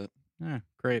go with it. Yeah,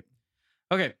 great.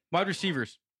 Okay, wide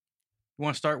receivers. You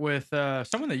want to start with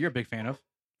someone that you're a big fan of,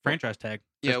 franchise tag.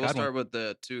 Chris Yeah, we'll Godwin. start with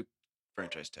the two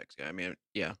franchise tags guy. I mean,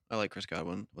 yeah, I like Chris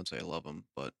Godwin. Wouldn't say I love him,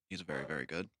 but he's very, very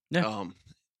good. Yeah.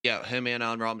 Yeah, him and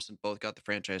Allen Robinson both got the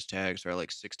franchise tags. They're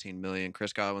like 16 million.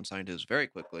 Chris Godwin signed his very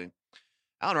quickly.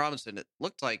 Allen Robinson, it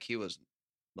looked like he was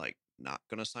like not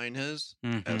gonna sign his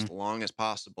Mhm. as long as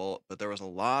possible, but there was a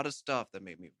lot of stuff that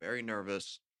made me very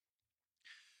nervous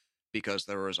because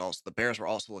there was also the Bears were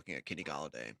also looking at Kenny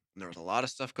Galladay, and there was a lot of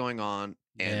stuff going on.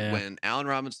 And Yeah. when Allen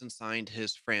Robinson signed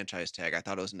his franchise tag, I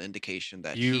thought it was an indication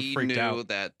that You he freaked knew out.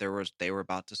 that they were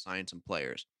about to sign some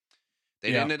players.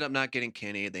 They Yeah. ended up not getting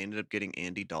Kenny. They ended up getting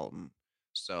Andy Dalton.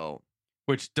 So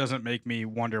Which doesn't make me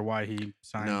wonder why he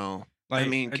signed. no, Like, I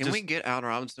mean, it can we just- get Allen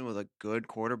Robinson with a good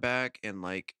quarterback and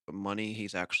like money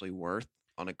he's actually worth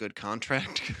on a good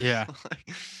contract? Yeah.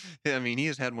 I mean, he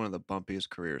has had one of the bumpiest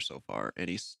careers so far, and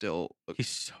he's still He's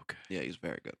so good. yeah, he's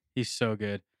very good. He's so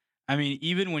good. I mean,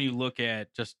 even when you look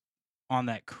at just on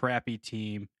that crappy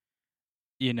team,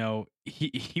 you know,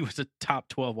 he was a top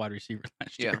 12 wide receiver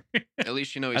last Yeah. year. At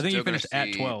least you know I he's think he still going to finished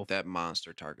at see 12. that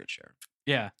monster target share.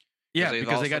 Yeah. Yeah, There's because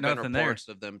they also got been nothing there. reports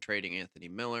of them trading Anthony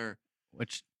Miller.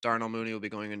 Which Darnell Mooney will be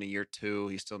going into year 2.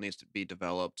 He still needs to be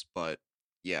developed, but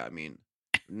yeah, I mean,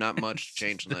 not much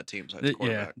change on that team besides yeah.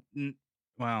 quarterback.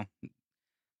 Well,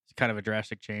 it's kind of a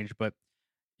drastic change, but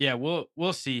yeah, we'll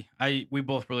see. We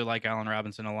both really like Allen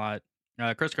Robinson a lot.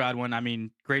 Chris Godwin, I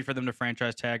mean, great for them to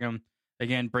franchise tag him.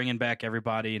 Again, bringing back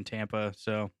everybody in Tampa.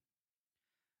 So,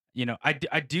 you know, I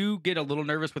do get a little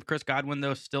nervous with Chris Godwin,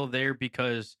 though, still there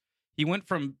because he went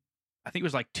from, I think it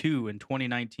was like 2 in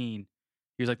 2019.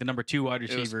 He was like the number 2 wide It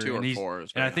was receiver. 2 or and 4. It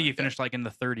was and I very think he high. finished like in the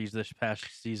 30s this past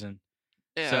season.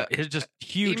 Yeah. So it's just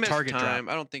He huge missed target time.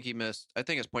 drop. I don't think he missed. I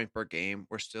think his points per game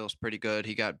were still pretty good.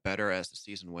 He got better as the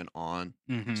season went on.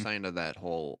 Mhm. Kind of that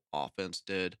whole offense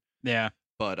did. Yeah.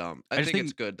 But I just think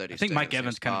it's good that I he's. think staying Mike in the same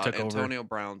Evans kinda spot. took over. Antonio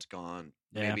Brown's gone.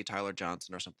 Yeah. Maybe Tyler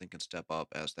Johnson or something can step up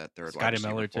as that third Scotty wide receiver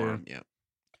Miller, for too. him. Yeah.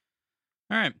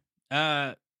 All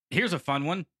right. Here's a fun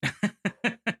one.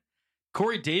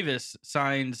 Corey Davis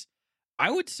signs, I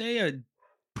would say, a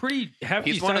pretty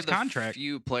hefty He's one of size the contract.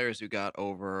 few players who got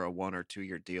over a 1 or 2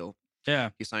 year deal.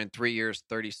 Yeah. He signed 3 years,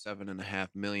 $37.5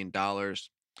 million to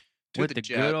With the the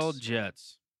Jets, good old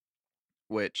Jets.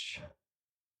 which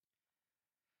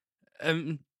I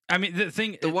mean,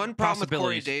 the one problem with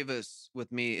Corey possibilities. Davis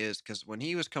with me is because when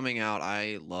he was coming out,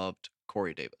 I loved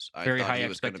Corey Davis. I Very thought high he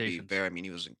was going to be expectations. very. I mean, he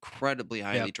was incredibly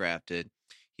highly Yep. drafted.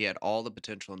 He had all the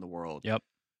potential in the world. Yep.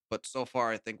 But so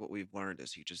far, I think what we've learned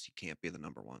is he can't be the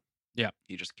number 1. Yeah.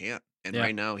 He just can't. And Yeah.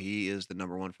 right now, he is the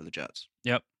number 1 for the Jets.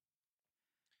 Yep.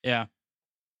 Yeah. I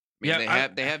mean, Yeah,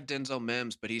 they have Denzel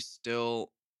Mims, but he's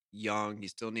still young. He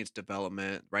still needs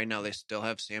development. Right now, they still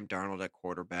have Sam Darnold at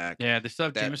quarterback. Yeah. They still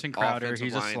have That Jamison Crowder. offensive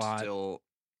He's a line's slot. still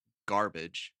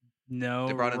garbage. No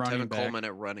They brought in running Tevin back. Coleman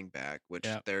at running back, which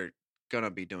Yeah. they're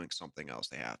gonna be doing something else.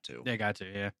 They have to. They got to,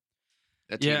 yeah.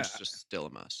 That Yeah. team's just still a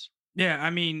mess. Yeah, I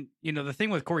mean, you know, the thing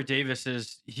with Corey Davis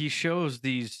is he shows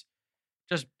these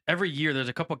just every year there's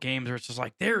a couple games where it's just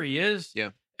like, there he is.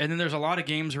 Yeah. And then there's a lot of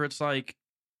games where it's like,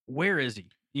 where is he?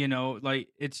 You know, like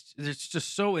it's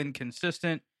just so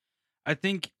inconsistent. I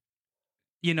think,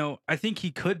 you know, I think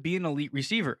he could be an elite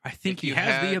receiver. I think If he you has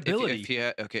had- the if- ability. If he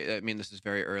had, okay, I mean, this is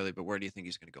very early, but where do you think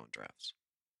he's going to go in drafts?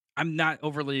 I'm not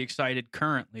overly excited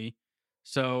currently.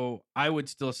 So I would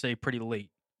still say pretty late.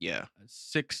 Yeah,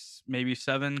 6, maybe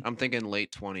 7. I'm thinking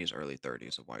late 20s, early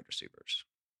 30s of wide receivers.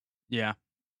 Yeah.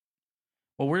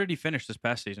 Well, where did he finish this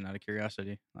past season out of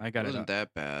curiosity? I It got it. wasn't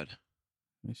that bad.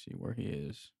 Let me see where he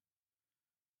is.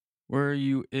 Where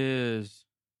you is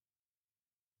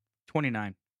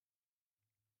 29.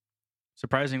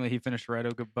 Surprisingly, he finished right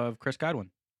above Chris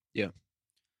Godwin. Yeah.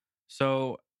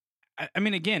 So, I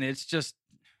mean, again, it's just,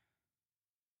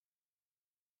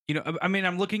 you know, I mean,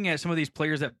 I'm looking at some of these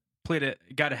players that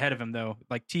got ahead of him though,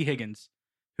 like T. Higgins,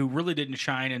 who really didn't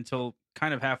shine until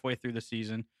kind of halfway through the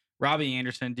season. Robbie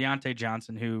Anderson, Deontay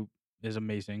Johnson, who is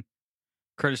amazing.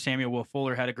 Curtis Samuel, Will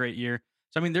Fuller had a great year.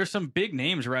 So, I mean, there's some big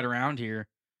names right around here,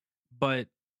 but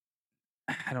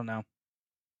I don't know.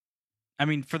 I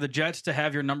mean, for the Jets to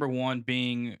have your number one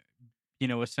being,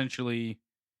 essentially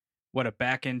what a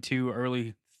back end two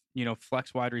early,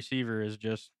 flex wide receiver is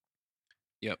just.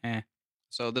 Yep. Eh.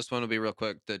 So this one will be real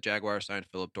quick. The Jaguars signed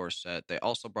Philip Dorsett. They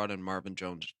also brought in Marvin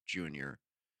Jones Jr.,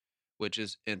 which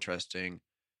is interesting.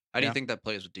 How do you Yeah. think that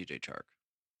plays with DJ Chark?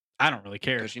 I don't really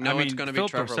care. Because it's going to be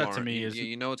Philip Trevor Dorsett Lawrence. to me is.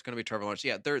 You know it's going to be Trevor Lawrence.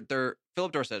 Yeah, they're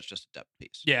Philip Dorsett's just a depth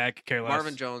piece. Yeah, I could care less.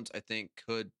 Marvin Jones, I think,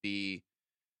 could be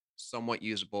somewhat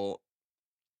usable,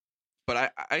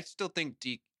 but I still think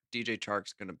DJ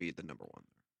Chark's going to be the number one.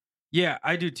 Yeah,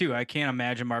 I do too. I can't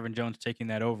imagine Marvin Jones taking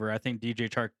that over. I think DJ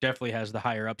Chark definitely has the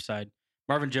higher upside.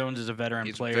 Marvin Jones is a veteran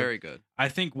He's player. very good. I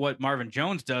think what Marvin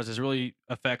Jones does is really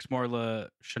affects more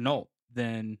Chenault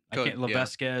than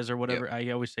Levesquez or whatever. Yeah. I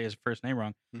always say his first name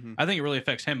wrong. Mhm. I think it really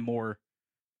affects him more,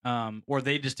 or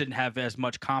they just didn't have as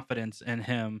much confidence in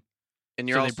him. And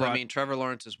you're So they also, brought- Trevor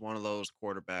Lawrence is one of those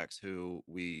quarterbacks who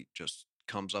we just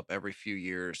comes up every few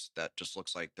years that just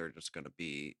looks like they're just going to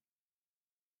be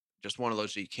just one of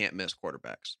those you can't miss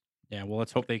quarterbacks. Yeah, well,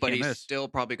 let's hope they But can't he's miss. still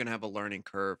probably going to have a learning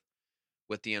curve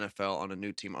with the NFL on a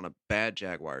new team, on a bad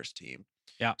Jaguars team.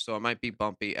 Yeah. So it might be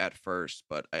bumpy at first,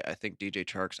 but I think DJ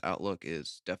Chark's outlook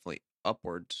is definitely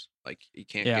upwards. Like, he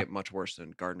can't Yeah. get much worse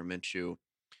than Gardner Minshew.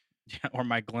 Yeah, or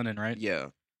Mike Glennon, right? Yeah.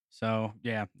 So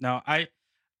yeah, no, I'm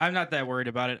not that worried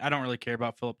about it. I don't really care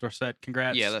about Philip Dorsett.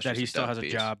 Congrats that's that just he a still depth has a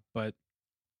piece. job, but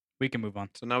we can move on.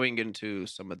 So now we can get into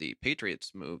some of the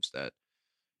Patriots moves that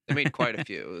they made quite a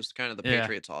few. It was kind of the Yeah.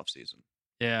 Patriots offseason.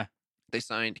 Yeah. They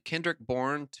signed Kendrick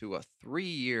Bourne to a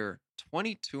 3-year,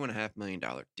 $22.5 million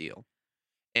deal,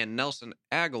 and Nelson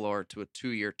Aguilar to a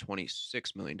 2-year,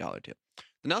 $26 million deal.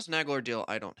 The Nelson Aguilar deal,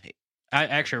 I don't hate. I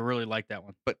actually really like that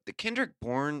one. But the Kendrick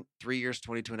Bourne, 3 years,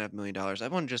 $22.5 million,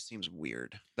 that one just seems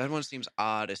weird. That one seems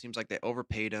odd. It seems like they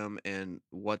overpaid him, and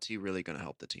what's he really going to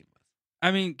help the team with?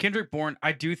 I mean, Kendrick Bourne,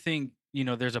 I do think,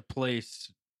 there's a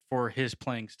place for his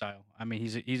playing style. I mean,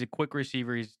 he's a quick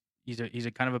receiver. He's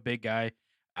a kind of a big guy.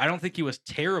 I don't think he was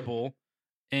terrible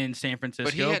in San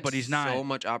Francisco, but he's not. So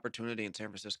much opportunity in San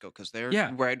Francisco because their Yeah.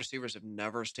 wide receivers have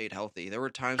never stayed healthy. There were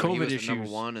times when he COVID was the number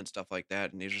issues. one and stuff like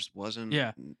that, and he just wasn't.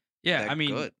 Yeah. that I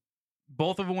mean, good.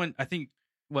 both of them went. I think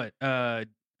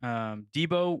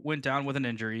Debo went down with an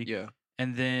injury, Yeah,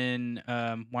 and then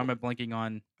why am I blanking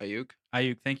on Ayuk.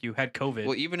 Ayuk? Thank you. Had COVID.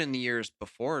 Well, even in the years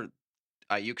before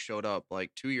Ayuk showed up,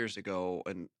 like 2 years ago,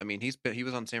 and I mean he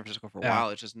was on San Francisco for a Yeah. while.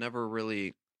 It's just never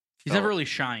really. He's never really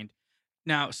shined.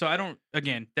 Now, so I don't.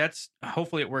 Again, that's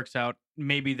hopefully it works out.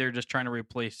 Maybe they're just trying to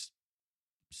replace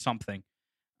something.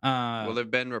 Well, there've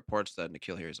been reports that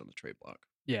N'Keal Harry's on the trade block.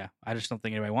 Yeah, I just don't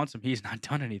think anybody wants him. He's not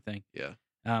done anything. Yeah.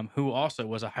 Who also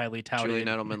was a highly touted. Julian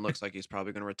Edelman looks like he's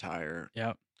probably going to retire.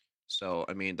 Yep. So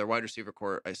I mean, their wide receiver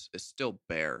core is still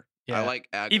bare. Yeah. I like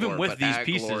Aguilar, Even with but these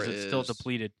Aguilar pieces, it's still is-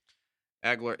 depleted.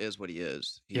 Aguilar is what he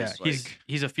is. Yeah,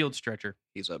 he's a field stretcher.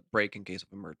 He's a break in case of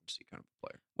emergency kind of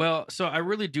player. Well, so I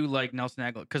really do like Nelson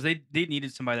Aguilar because they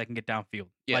needed somebody that can get downfield.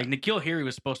 Yeah. Like N'Keal Harry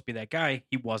was supposed to be that guy.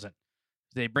 He wasn't.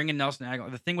 They bring in Nelson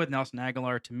Aguilar. The thing with Nelson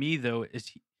Aguilar to me though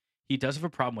is he does have a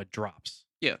problem with drops.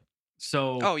 Yeah.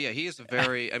 So Oh yeah, he is a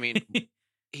very. I mean,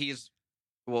 he's.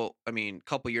 Well, I mean, a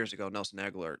couple years ago, Nelson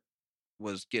Aguilar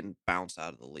was getting bounced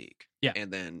out of the league. Yeah.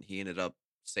 And then he ended up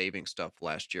saving stuff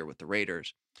last year with the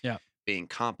Raiders. Yeah. Being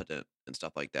competent and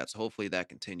stuff like that. So hopefully that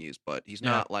continues. But he's Yeah.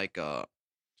 not like a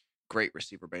great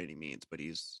receiver by any means, but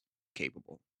he's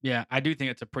capable. yeah, I do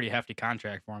think it's a pretty hefty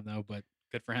contract for him though, but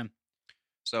good for him.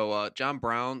 So John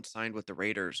Brown signed with the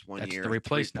Raiders 1 That's year. to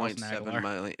replace Nelson $3.7 Aguilar.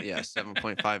 million,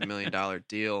 $7.5 million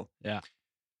deal. Yeah.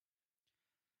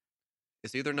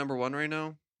 Is he their number one right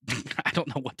now? I don't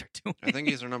know what they're doing. I think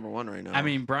he's their number one right now. I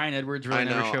mean, Brian Edwards really I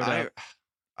never know. showed up.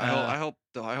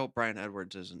 I hope Brian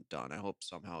Edwards isn't done. I hope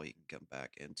somehow he can come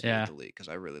back into Yeah. the league because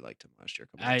I really liked him last year.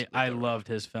 coming into the I league. loved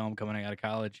his film coming out of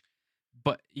college,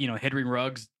 but Henry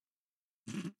Ruggs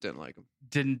Didn't like him.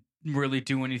 didn't really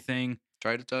do anything.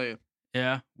 Tried to tell you.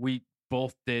 Yeah, we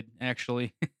both did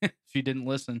actually. If you didn't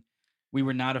listen, we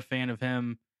were not a fan of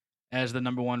him as the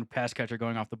number one pass catcher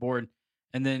going off the board.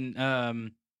 And then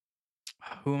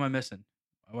who am I missing?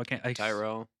 Why can't I?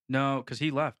 Tyrell. No, because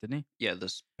he left, didn't he? Yeah,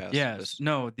 this past. Yes. This,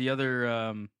 No, the other.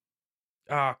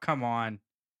 Oh, come on.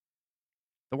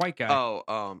 The white guy.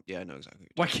 yeah, I know exactly.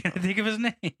 Why can't I think of his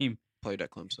name? Played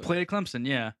at Clemson. Played at Clemson.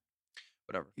 Yeah.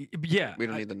 Whatever. Yeah. We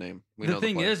don't need the name. We The know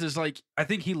thing the player. is like I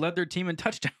think he led their team in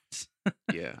touchdowns.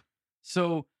 Yeah.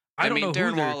 So I don't mean, know Darren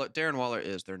who they're- Waller. Darren Waller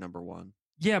is their number one,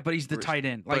 Yeah, but he's the Bruce, tight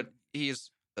end. Like but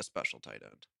he's a special tight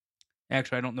end.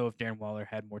 Actually, I don't know if Darren Waller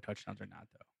had more touchdowns or not,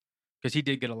 though, because he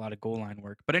did get a lot of goal line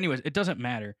work. But anyways, it doesn't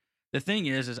matter. The thing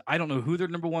is I don't know who their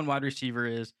number one wide receiver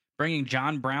is. Bringing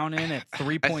John Brown in at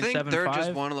 3.75. I think they're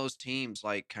just one of those teams,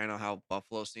 like kind of how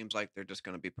Buffalo seems like they're just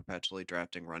going to be perpetually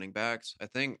drafting running backs. I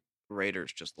think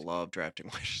Raiders just love drafting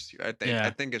wide receivers. I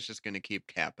think it's just going to keep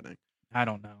happening. I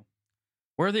don't know.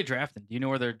 Where are they drafting? Do you know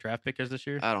where their draft pick is this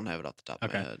year? I don't have it off the top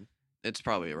of my head. It's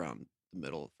probably around the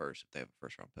middle of first if they have a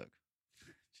first round pick.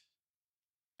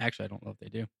 Actually, I don't know if they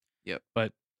do. Yep.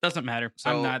 But doesn't matter. So,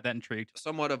 I'm not that intrigued.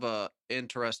 Somewhat of a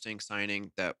interesting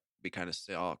signing that we kind of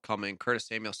saw coming. Curtis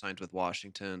Samuel signs with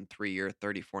Washington, 3-year,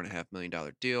 $34.5 million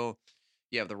deal.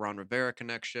 You have the Ron Rivera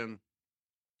connection.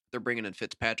 They're bringing in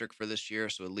Fitzpatrick for this year,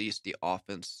 so at least the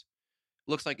offense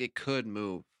looks like it could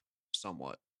move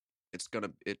somewhat.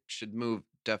 It should move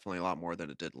definitely a lot more than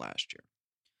it did last year.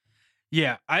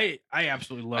 Yeah, I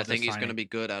absolutely love. I think he's going to be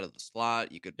good out of the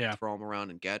slot. You could throw him around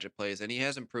in gadget plays, and he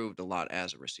has improved a lot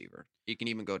as a receiver. He can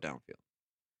even go downfield.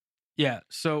 Yeah,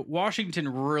 so Washington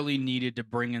really needed to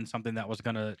bring in something that was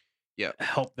going to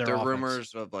help their offense. There are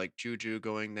rumors of like Juju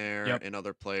going there and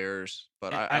other players,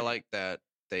 but I like that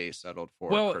they settled for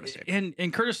Curtis Samuel.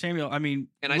 And Curtis Samuel, I mean...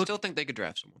 And I still think they could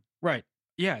draft someone. Right.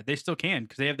 Yeah, they still can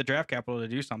because they have the draft capital to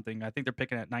do something. I think they're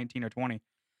picking at 19 or 20.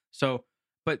 So,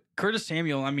 but Curtis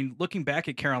Samuel, I mean, looking back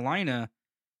at Carolina,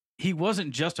 he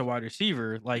wasn't just a wide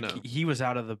receiver. Like, he was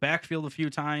out of the backfield a few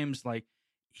times. Like,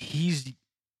 he's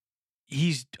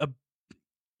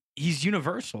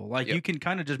universal. Like, you can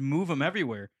kind of just move him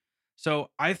everywhere. So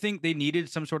I think they needed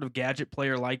some sort of gadget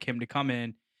player like him to come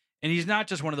in. And he's not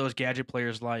just one of those gadget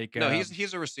players like... No,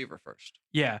 he's a receiver first.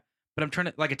 Yeah. But I'm trying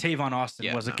to... Like a Tavon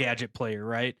Austin was a gadget player,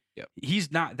 right? Yep.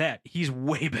 He's not that. He's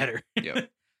way better.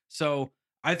 Yep. So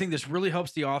I think this really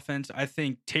helps the offense. I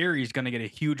think Terry's going to get a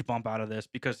huge bump out of this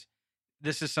because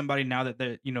this is somebody now that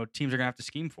the teams are going to have to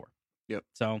scheme for. Yep.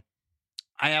 So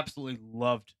I absolutely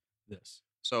loved this.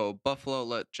 So Buffalo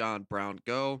let John Brown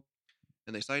go,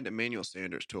 and they signed Emmanuel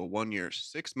Sanders to a 1-year,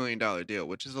 $6 million deal,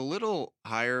 which is a little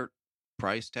higher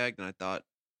price tag than I thought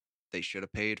they should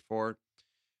have paid for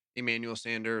Emmanuel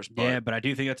Sanders. But but I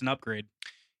do think that's an upgrade.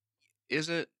 Is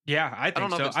it? Yeah, I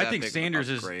think so. I think Sanders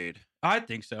is. I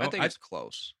think so. I think it's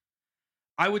close.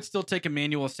 I would still take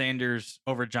Emmanuel Sanders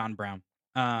over John Brown.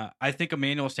 I think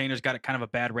Emmanuel Sanders got kind of a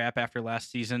bad rap after last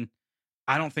season.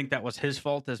 I don't think that was his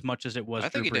fault as much as it was. I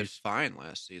think Drew he Brees. did fine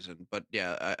last season, but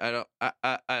yeah, I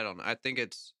don't know. I think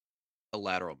it's a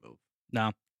lateral move.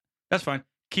 No, that's fine.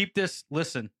 Keep this.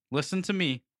 Listen to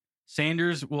me.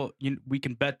 Sanders will. We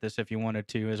can bet this if you wanted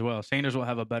to as well. Sanders will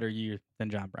have a better year than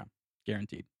John Brown,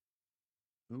 guaranteed.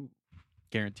 Ooh,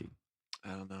 guaranteed. I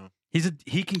don't know.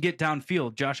 He can get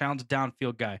downfield. Josh Allen's a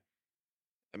downfield guy.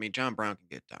 I mean, John Brown can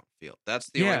get downfield. That's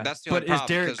the only problem. But is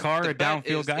Derek Carr a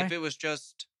downfield guy?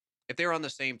 If they were on the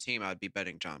same team, I'd be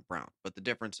betting John Brown. But the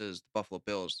difference is the Buffalo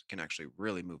Bills can actually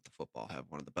really move the football, have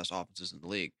one of the best offenses in the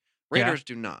league. Raiders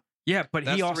do not. Yeah, but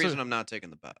that's the reason I'm not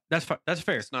taking the bet. That's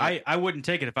fair. I wouldn't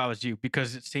take it if I was you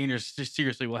because Sanders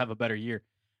seriously will have a better year.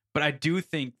 But I do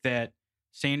think that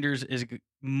Sanders is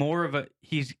more of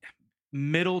he's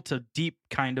middle to deep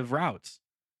kind of routes.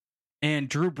 And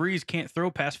Drew Brees can't throw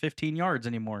past 15 yards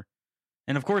anymore.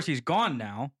 And of course he's gone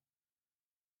now.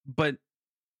 But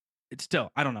it's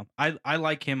still, I don't know. I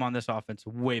like him on this offense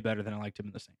way better than I liked him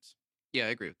in the Saints. Yeah, I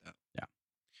agree with that. Yeah.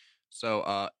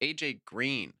 So AJ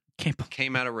Green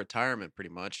came out of retirement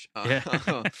pretty much.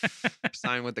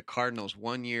 Signed with the Cardinals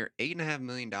 1 year, $8.5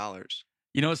 million.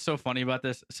 You know what's so funny about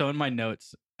this? So in my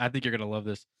notes, I think you're going to love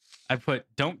this. I put,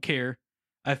 don't care.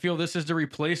 I feel this is to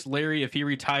replace Larry if he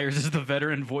retires as the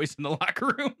veteran voice in the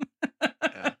locker room.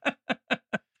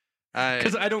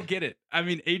 Because I don't get it. I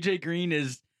mean, AJ Green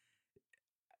is...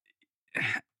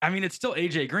 I mean, it's still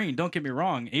AJ Green. Don't get me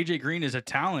wrong. AJ Green is a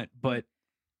talent, but...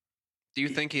 Do you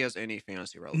think he has any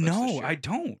fantasy relevance? No, I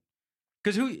don't.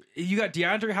 Because you got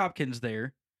DeAndre Hopkins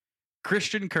there,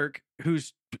 Christian Kirk, who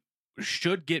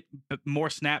should get more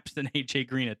snaps than AJ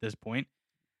Green at this point.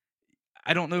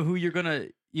 I don't know who you're gonna.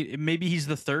 Maybe he's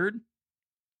the third,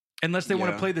 unless they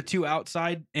want to play the two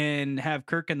outside and have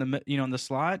Kirk in the in the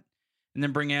slot, and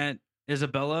then bring in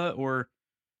Isabella or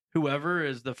whoever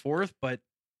is the fourth. But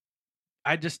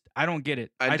I don't get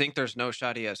it. I think there's no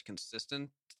shot he has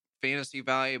consistent fantasy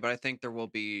value, but I think there will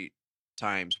be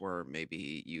times where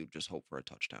maybe you just hope for a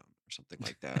touchdown or something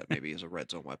like that. Maybe he's a red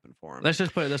zone weapon for him. Let's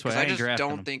just put it this way. I just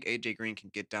don't think AJ Green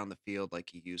can get down the field like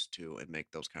he used to and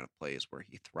make those kind of plays where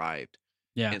he thrived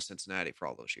in Cincinnati for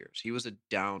all those years. He was a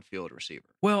downfield receiver.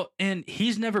 Well, and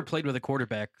he's never played with a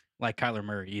quarterback like Kyler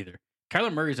Murray either.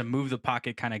 Kyler Murray's a move the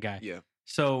pocket kind of guy. Yeah.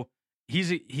 So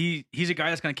he's a guy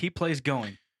that's going to keep plays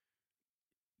going.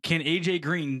 can AJ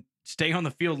Green stay on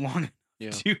the field long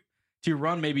Yeah. to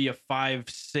run maybe a 5,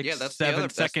 6, Yeah, that's 7 the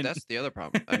other second? that's the other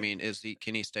problem. I mean,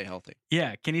 can he stay healthy?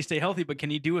 Yeah, can he stay healthy? But can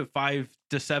he do a 5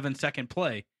 to 7 second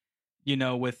play?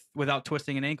 Without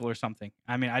twisting an ankle or something.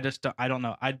 I mean, I don't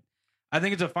know. I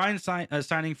think it's a fine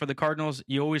signing for the Cardinals.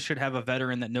 You always should have a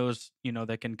veteran that knows,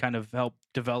 that can kind of help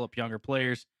develop younger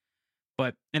players.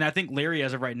 And I think Larry,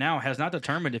 as of right now, has not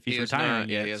determined if he's retiring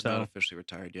yet. He has not officially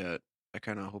retired yet. I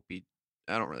kind of hope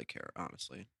I don't really care,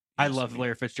 honestly. I love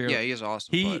Larry Fitzgerald. Yeah, he is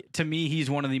awesome. To me, he's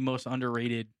one of the most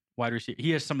underrated wide receivers. He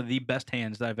has some of the best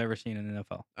hands that I've ever seen in the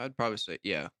NFL. I'd probably say,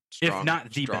 yeah, if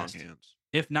not the best hands.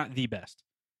 If not the best.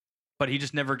 But he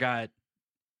just never got.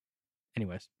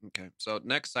 Anyways. Okay. So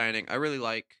next signing, I really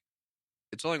like.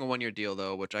 It's only a 1-year deal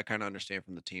though, which I kind of understand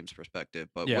from the team's perspective.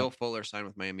 But Yeah. Will Fuller signed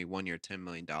with Miami 1 year, $10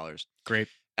 million. Great.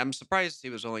 I'm surprised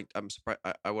he was only. I'm surprised.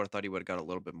 I would have thought he would have got a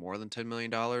little bit more than $10 million.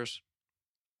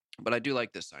 But I do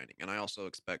like this signing, and I also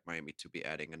expect Miami to be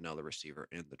adding another receiver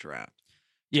in the draft.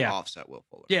 To offset Will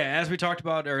Fuller. Yeah, as we talked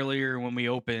about earlier when we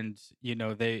opened,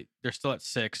 they're still at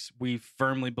 6. We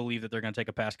firmly believe that they're going to take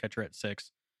a pass catcher at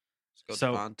 6. Let's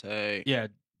go Devontae. Yeah,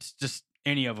 it's just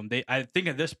any of them. I think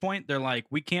at this point they're like,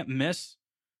 we can't miss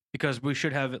because we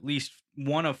should have at least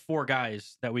one of 4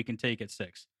 guys that we can take at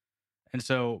 6. And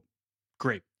so,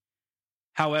 great.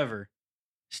 However,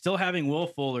 still having Will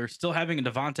Fuller, still having a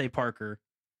Devontae Parker.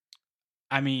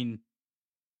 I mean,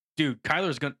 dude,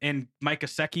 Kyler's going to, and Mike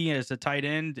Gesicki as a tight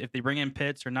end, if they bring in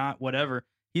Pitts or not, whatever,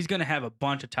 he's going to have a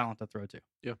bunch of talent to throw to.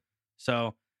 Yeah.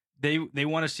 So they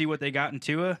want to see what they got in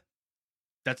Tua.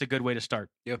 That's a good way to start.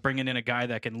 Yeah. Bringing in a guy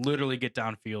that can literally get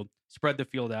downfield, spread the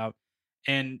field out,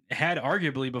 and had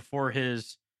arguably before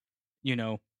his,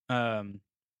 little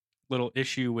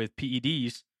issue with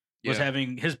PEDs was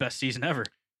having his best season ever.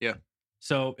 Yeah.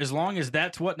 So as long as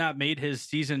that's what not made his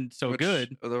season so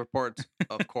good. The reports,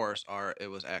 of course, are it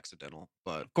was accidental,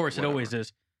 but of course whatever. It always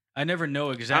is. I never know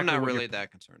exactly. I'm not really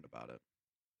that concerned about it.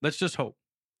 Let's just hope.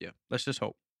 Yeah. Let's just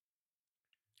hope.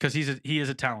 Because he is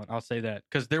a talent. I'll say that.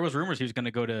 Because there was rumors he was going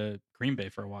to go to Green Bay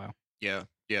for a while. Yeah.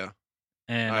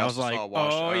 And I was like,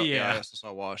 oh yeah. I also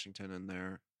saw Washington in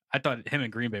there. I thought him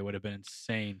and Green Bay would have been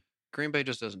insane. Green Bay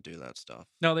just doesn't do that stuff.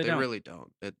 No, they don't. Really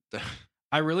don't.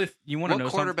 You want to know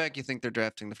what quarterback you think they're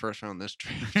drafting the first round this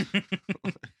draft?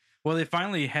 Well, they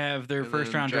finally have their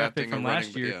first round draft pick from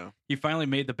last year. Yeah. He finally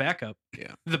made the backup.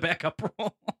 Yeah. The backup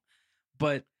role.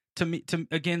 But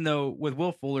again though, with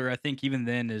Will Fuller, I think even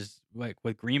then is like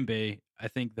with Green Bay, I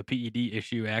think the PED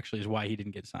issue actually is why he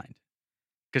didn't get signed.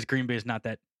 Because Green Bay is not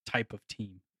that type of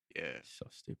team. Yeah. So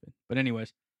stupid. But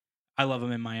anyways, I love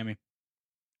him in Miami.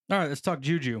 All right, let's talk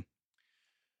Juju.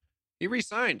 He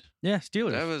re-signed. Yeah,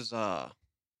 Steelers. That was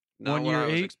 1 year, I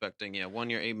was 8. expecting. Yeah,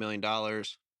 1 year, $8 million.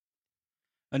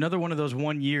 Another one of those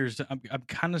 1 years. I'm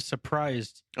kind of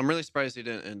surprised. I'm really surprised he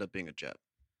didn't end up being a Jet.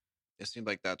 It seemed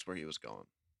like that's where he was going.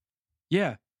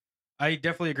 Yeah, I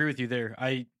definitely agree with you there.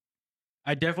 I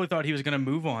definitely thought he was going to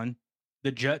move on.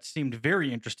 The Jets seemed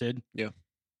very interested. Yeah.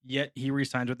 Yet he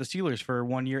re-signed with the Steelers for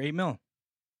 1 year, $8 million.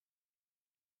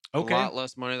 Okay. A lot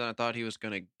less money than I thought he was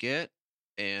going to get,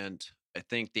 and I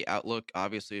think the outlook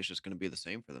obviously is just going to be the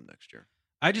same for them next year.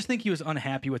 I just think he was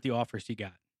unhappy with the offers he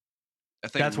got. I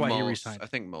think that's why he re-signed. I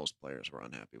think most players were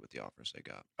unhappy with the offers they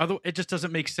got. Although it just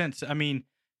doesn't make sense. I mean,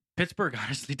 Pittsburgh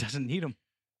honestly doesn't need him.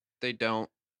 They don't,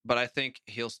 but I think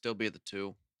he'll still be the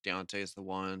 2. Deontay's the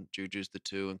 1, Juju's the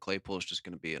 2, and Claypool's just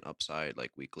going to be an upside,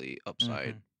 like weekly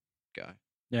upside guy.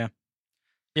 Yeah.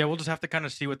 Yeah, we'll just have to kind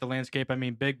of see what the landscape. I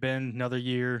mean, Big Ben, another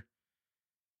year.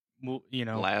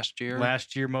 Last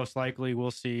year, most likely.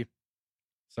 We'll see.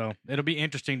 So it'll be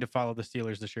interesting to follow the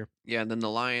Steelers this year. Yeah, and then the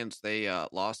Lions, they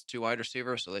lost 2 wide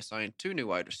receivers, so they signed 2 new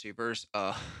wide receivers.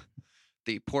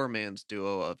 The poor man's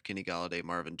duo of Kenny Golladay,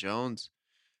 Marvin Jones.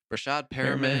 Brashad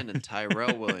Perriman and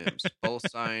Tyrell Williams both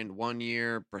signed 1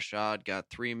 year. Brashad got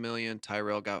 $3 million.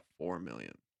 Tyrell got $4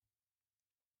 million.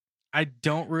 I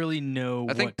don't really know.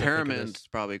 I think Perriman's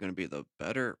probably going to be the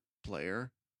better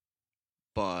player,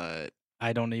 but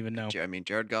I don't even know. I mean,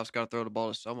 Jared Goff's got to throw the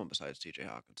ball to someone besides T.J.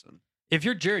 Hawkinson. If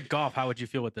you're Jared Goff, how would you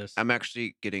feel with this? I'm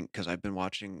actually because I've been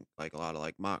watching like a lot of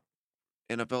like mock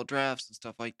NFL drafts and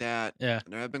stuff like that. Yeah,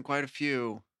 and there have been quite a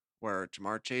few where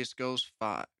Jamar Chase goes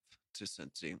 5 to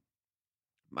Cincy.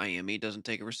 Miami doesn't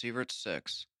take a receiver at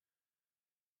 6,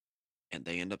 and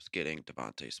they end up getting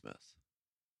Devontae Smith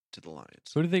to the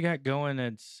Lions. Who do they got going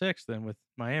at 6 then with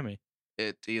Miami?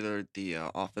 It's either the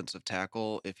offensive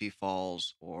tackle if he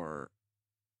falls or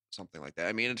something like that.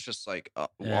 I mean, it's just like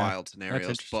wild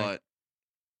scenarios, but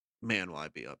man, will I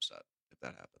be upset if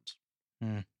that happens.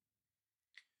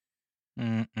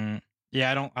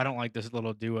 Yeah, I don't like this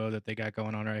little duo that they got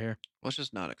going on right here. Well, it's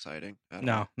just not exciting at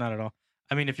No, all. not at all.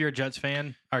 I mean, if you're a Jets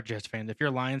fan, if you're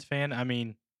a Lions fan, I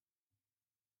mean,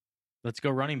 let's go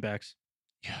running backs.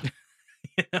 Yeah.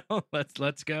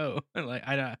 Let's go. Like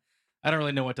I don't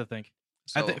really know what to think.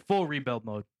 I So, think full rebuild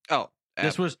mode. oh,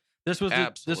 This was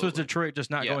absolutely. Detroit just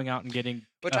not Yeah. going out and getting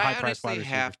which a I high price wide honestly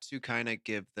receiver. have to kind of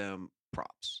give them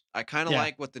props. I kind of Yeah.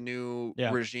 like what the new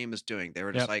Yeah. regime is doing. They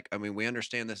were just Yep. like, I mean, we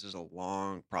understand this is a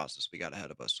long process we got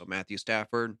ahead of us. So Matthew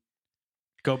Stafford,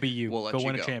 Go be you. We'll let Go you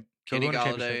win go. a champ. Go Kenny win a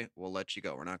championship. Galladay, we'll let you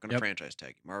go. We're not going to Yep. franchise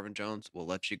tag you. Marvin Jones, we'll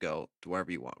let you go to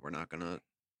wherever you want. We're not going to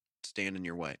stand in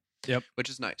your way. Yep. Which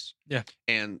is nice. Yeah.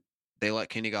 And they let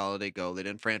Kenny Galladay go. They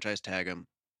didn't franchise tag him.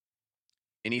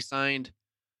 And he signed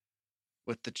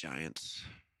with the Giants.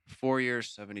 4 years,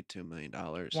 $72 million.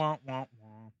 Wah, wah,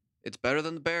 wah. It's better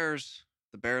than the Bears.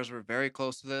 The Bears were very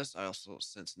close to this.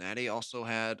 Cincinnati also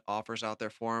had offers out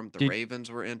there for him. The Ravens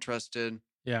were interested.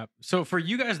 Yeah. So for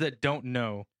you guys that don't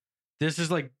know, this is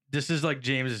like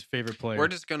James's favorite player. We're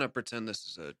just gonna pretend this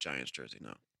is a Giants jersey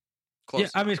now. Yeah,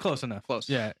 I mean it's close enough. Close.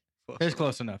 Yeah, it's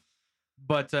close enough.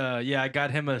 But yeah, I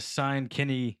got him a signed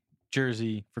Kenny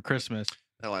jersey for Christmas.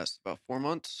 That lasts about 4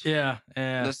 months. Yeah,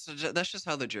 That's just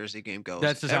how the jersey game goes.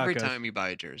 That's just how it every goes. time you buy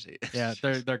a jersey. Yeah,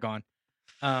 they're gone.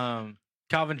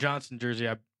 Calvin Johnson jersey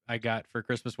I got for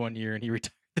Christmas one year, and he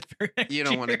retired the very next You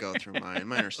don't want to year. go through mine.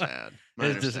 Mine are sad.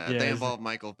 It's just- yeah, They it's- involve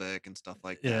Michael Vick and stuff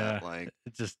like Yeah. that. Like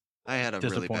It's just I had a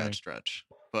really disappointing. bad stretch.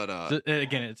 But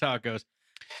again, it's how it goes.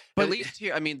 But at least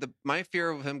here, I mean, my fear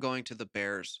of him going to the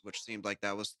Bears, which seemed like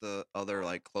that was the other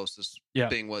like closest Yeah.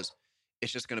 thing, was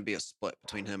it's just going to be a split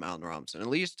between him and Allen Robinson. At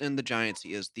least in the Giants,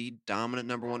 he is the dominant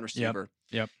number one receiver.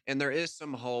 Yep. And there is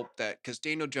some hope that because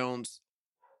Daniel Jones,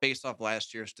 based off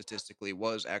last year statistically,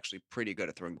 was actually pretty good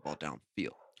at throwing the ball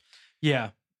downfield.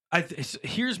 Yeah,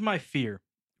 here's my fear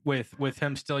with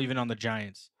him still even on the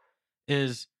Giants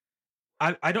is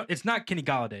I don't. It's not Kenny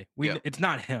Galladay. It's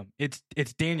not him. It's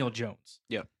Daniel Jones.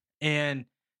 Yeah. And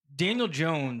Daniel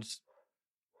Jones.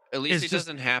 At least It's he just-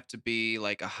 doesn't have to be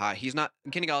like a high. He's not.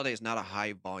 Kenny Galladay is not a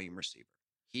high volume receiver.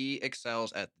 He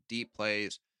excels at the deep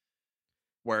plays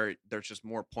where there's just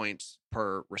more points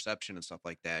per reception and stuff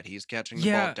like that. He's catching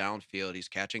the ball downfield. He's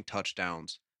catching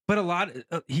touchdowns. But a lot.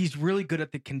 He's really good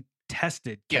at the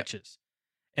contested Yeah. catches,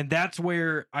 and that's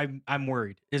where I'm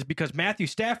worried is because Matthew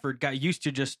Stafford got used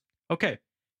to just okay,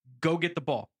 go get the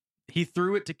ball. He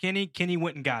threw it to Kenny. Kenny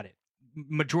went and got it.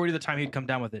 Majority of the time, he'd come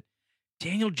down with it.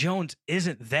 Daniel Jones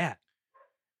isn't that.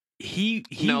 He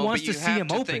wants to see him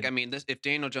open. Think, I mean, if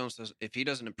Daniel Jones if he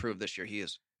doesn't improve this year, he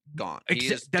is gone.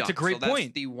 That's done. a great so point.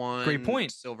 That's the one Great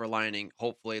point. silver lining.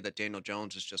 Hopefully, that Daniel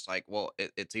Jones is just like, well,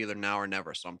 it's either now or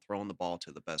never. So I'm throwing the ball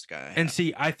to the best guy I have. And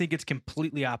see, I think it's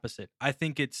completely opposite. I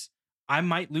think I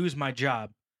might lose my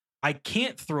job. I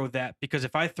can't throw that because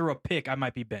if I throw a pick, I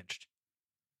might be benched.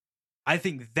 I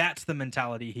think that's the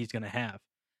mentality he's going to have.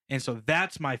 And so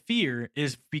that's my fear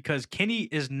is because Kenny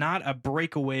is not a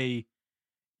breakaway,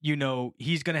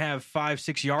 he's going to have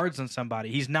 5-6 yards on somebody.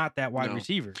 He's not that wide No.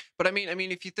 receiver. But I mean,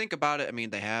 if you think about it, I mean,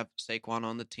 they have Saquon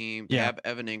on the team. They Yeah. have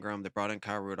Evan Ingram. They brought in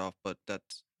Kyle Rudolph, but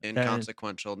that's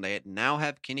inconsequential. And they now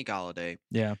have Kenny Galladay,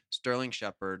 Yeah. Sterling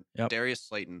Shepard, Yep. Darius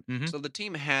Slayton. Mhm. So the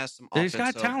team has some He's got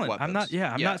offensive talent. weapons.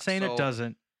 I'm not saying so it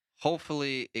doesn't.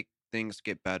 Hopefully, things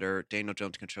get better. Daniel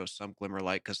Jones can show some glimmer of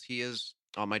light because he is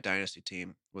on my dynasty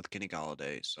team with Kenny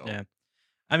Galladay. So Yeah.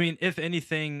 I mean, if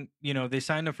anything, they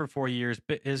signed him for 4 years,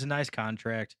 but it's a nice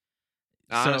contract.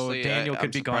 honestly, so Daniel I'm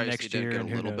could be gone surprised next he didn't year. get and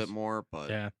a who little bit knows? more, but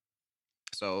Yeah.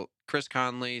 So Chris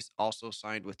Conley's also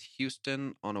signed with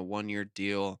Houston on a 1-year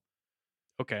deal.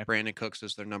 Okay. Brandon Cooks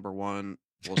is their number one.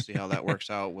 We'll see how that works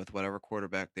out with whatever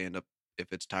quarterback they end up.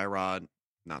 If it's Tyrod,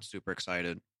 not super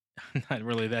excited. I'm not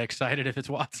really that excited if it's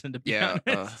Watson, to be Yeah,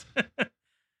 honest.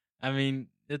 I mean,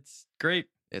 it's great.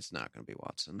 It's not going to be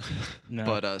Watson. No.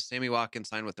 But Sammy Watkins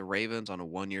signed with the Ravens on a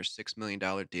 1-year, $6 million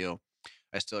deal.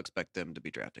 I still expect them to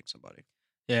be drafting somebody.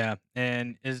 Yeah.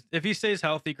 And if he stays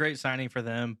healthy, great signing for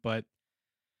them. But,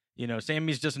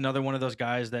 Sammy's just another one of those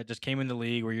guys that just came in the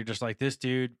league where you're just like, this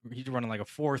dude, he's running like a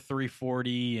 4.3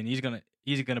 40 and he's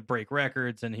gonna break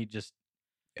records, and he just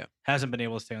hasn't been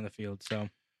able to stay on the field. So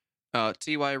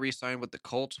T.Y. re-signed with the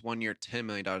Colts, 1-year, $10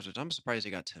 million, which I'm surprised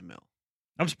he got $10 million.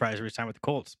 I'm surprised he signed with the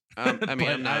Colts. I mean, But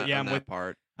I'm not I'm on that with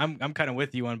part. I'm kind of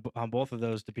with you on both of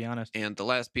those, to be honest. And the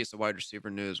last piece of wide receiver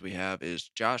news we have is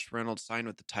Josh Reynolds signed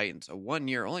with the Titans, a 1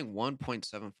 year, only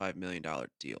 $1.75 million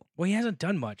deal. Well, he hasn't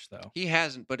done much though. He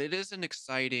hasn't, but it is an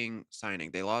exciting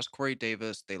signing. They lost Corey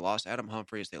Davis, they lost Adam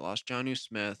Humphries, they lost Jonnu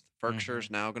Smith.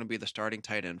 Berkshire's now going to be the starting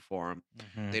tight end for him.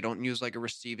 They don't use like a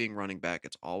receiving running back.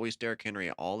 It's always Derrick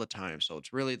Henry all the time. So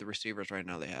it's really the receivers right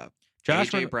now they have.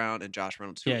 AJ Brown and Josh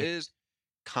Reynolds, who is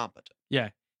competent. Yeah.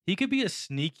 He could be a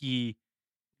sneaky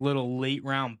little late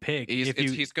round pick.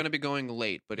 He's going to be going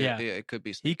late, but it could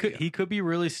be sneaky. He could be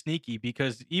really sneaky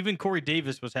because even Corey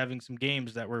Davis was having some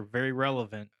games that were very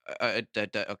relevant.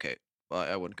 Okay, well,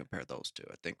 I wouldn't compare those two.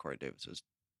 I think Corey Davis is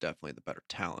definitely the better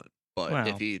talent, but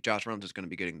if Josh Reynolds is going to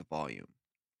be getting the volume,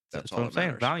 that's all what I'm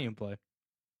saying. Volume play.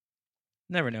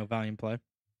 Never know volume play.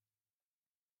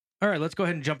 All right, let's go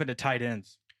ahead and jump into tight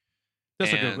ends.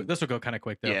 This will go kind of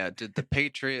quick though. Yeah, did the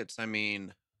Patriots? I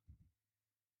mean,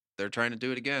 they're trying to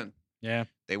do it again. Yeah.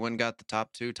 They went and got the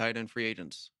top 2 tight end free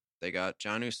agents. They got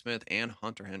Jonnu Smith and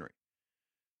Hunter Henry.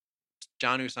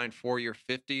 Jonnu signed 4-year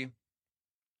 $50.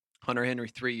 Hunter Henry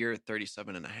 3-year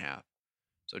 $37.5.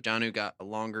 So Jonnu got a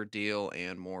longer deal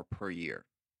and more per year.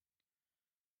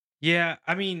 Yeah,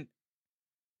 I mean,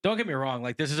 don't get me wrong.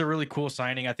 Like, this is a really cool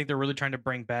signing. I think they're really trying to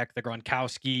bring back the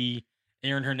Gronkowski,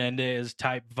 Aaron Hernandez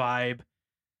type vibe.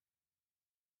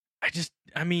 I think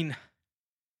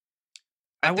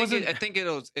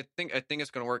it's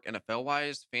going to work NFL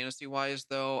wise, fantasy wise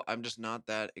though. I'm just not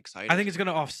that excited. I think it's going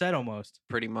to offset almost.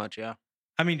 Pretty much, yeah.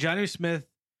 I mean, Jonnu Smith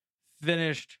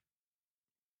finished,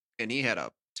 and he had a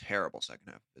terrible second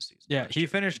half of the season. Yeah, he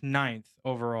finished 9th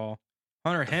overall.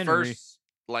 Hunter Henry,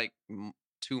 first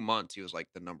 2 months, he was like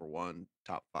the number 1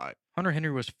 top 5. Hunter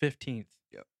Henry was 15th.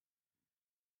 Yep.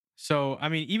 So I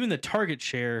mean, even the target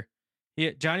share.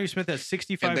 Jonnu Smith has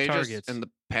 65 targets. And the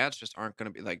Pats just aren't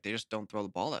going to be they just don't throw the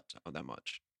ball that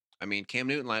much. I mean, Cam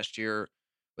Newton last year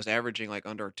was averaging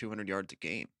under 200 yards a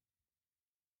game.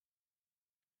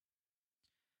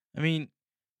 I mean,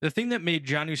 the thing that made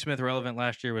Jonnu Smith relevant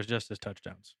last year was just his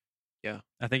touchdowns. Yeah.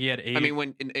 I think he had 8. I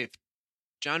mean, if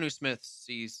Jonnu Smith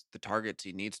sees the targets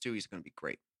he needs to, he's going to be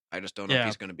great. I just don't know if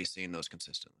he's going to be seeing those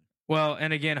consistently. Well,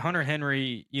 and again, Hunter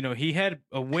Henry, he had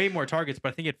way more targets, but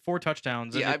I think he had 4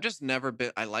 touchdowns. Yeah, I've just never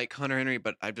been. I like Hunter Henry,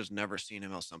 but I've just never seen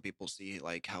him how some people see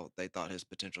how they thought his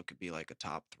potential could be a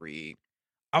top 3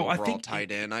 overall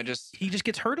tight end. He just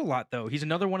gets hurt a lot though. He's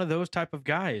another one of those type of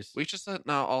guys. He's just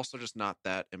also just not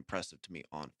that impressive to me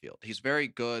on field. He's very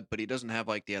good, but he doesn't have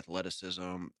the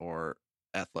athleticism or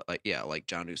like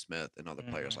Jonnu Smith and other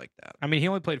players like that. I mean, he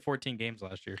only played 14 games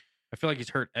last year. I feel like he's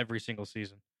hurt every single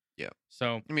season. Yeah.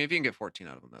 So I mean, if you can get 14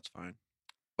 out of him, that's fine.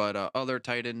 But other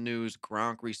tight end news: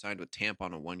 Gronk re-signed with Tampa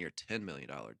on a 1-year, $10 million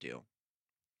deal.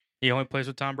 He only plays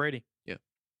with Tom Brady. Yeah.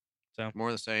 So more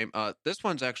of the same. This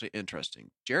one's actually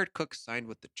interesting. Jared Cook signed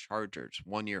with the Chargers,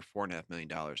 1 year, $4.5 million.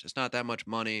 It's not that much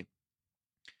money,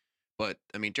 but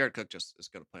I mean, Jared Cook just is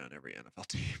going to play on every NFL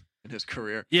team in his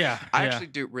career. Yeah. I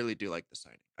actually really do like the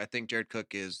signing. I think Jared Cook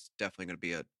is definitely going to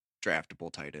be a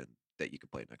draftable tight end that you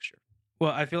could play next year.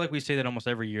 Well, I feel like we say that almost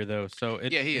every year, though. So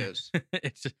he is.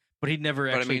 But he never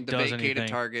actually does anything. But I mean, the vacated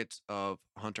targets of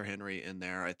Hunter Henry in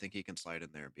there, I think he can slide in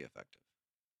there and be effective.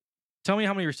 Tell me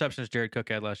how many receptions Jared Cook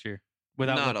had last year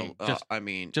without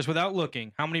looking. Just without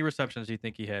looking, how many receptions do you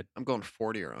think he had? I'm going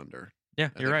 40 or under. Yeah,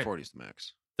 you're right. 40 is the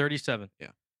max. 37. Yeah.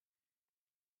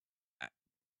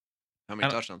 How many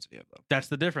touchdowns did he have though? That's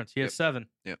the difference. He had 7.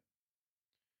 Yep.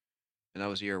 And that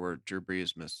was a year where Drew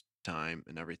Brees missed time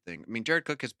and everything. I mean, Jared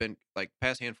Cook has been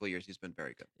past handful of years. He's been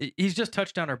very good. He's just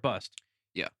touchdown or bust.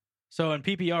 Yeah. So in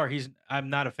PPR, I'm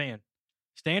not a fan.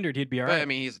 Standard, he'd be all right. But I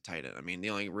mean, he's a tight end. I mean, the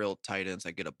only real tight ends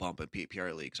that get a bump in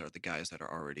PPR leagues are the guys that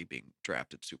are already being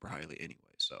drafted super highly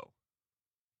anyway. So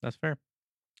that's fair.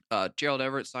 Gerald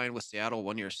Everett signed with Seattle,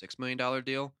 1 year, $6 million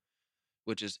deal,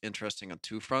 which is interesting on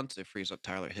 2 fronts. It frees up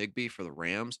Tyler Higbee for the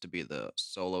Rams to be the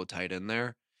solo tight end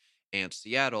there, and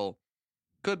Seattle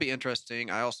could be interesting.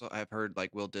 I've heard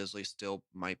Will Disley still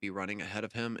might be running ahead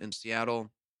of him in Seattle.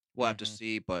 We'll have to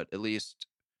see, but at least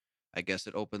I guess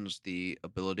it opens the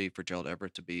ability for Gerald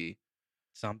Everett to be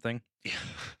something. Yeah.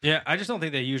 Yeah, I just don't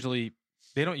think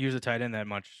they don't use a tight end that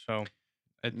much. So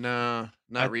not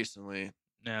recently.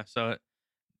 Yeah, so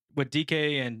with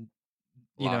DK and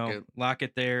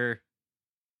Lockett there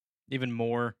even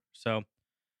more. So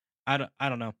I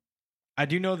don't know. I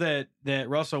do know that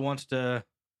Russell wants to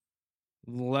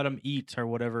let him eat or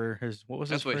whatever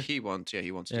That's what he wants. Yeah,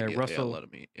 he wants to Russell, let him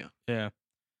eat. Yeah. Yeah.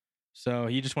 So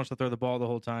he just wants to throw the ball the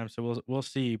whole time. So we'll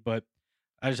see. But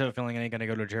I just have a feeling I ain't gonna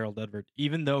go to Gerald Everett,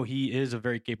 even though he is a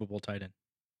very capable tight end.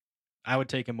 I would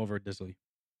take him over Disley.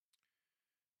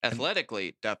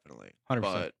 Athletically, definitely. 100%.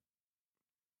 But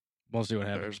We'll see what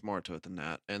happens. there's more to it than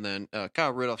that. And then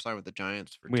Kyle Rudolph signed with the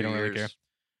Giants for We 2 don't years. really care.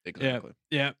 Exactly.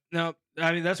 Yeah. No,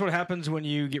 I mean, that's what happens when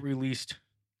you get released.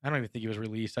 I don't even think he was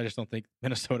released. I just don't think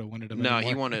Minnesota wanted him No, anymore.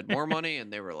 he wanted more money,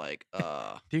 and they were like,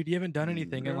 Dude, you haven't done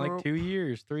anything in like Nope. 2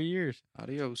 years, 3 years.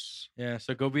 adios. Yeah,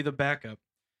 so go be the backup.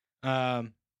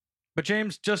 But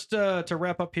James, just to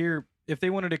wrap up here, if they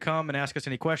wanted to come and ask us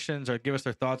any questions or give us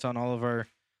their thoughts on all of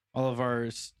our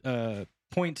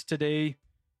points today,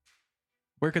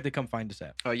 where could they come find us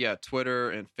at? Yeah,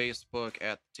 Twitter and Facebook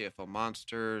at the TFL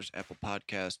Monsters, Apple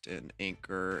Podcast and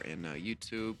Anchor, and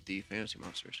YouTube, the Fantasy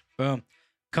Monsters. Boom.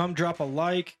 Come drop a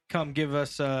like. Come give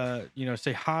us,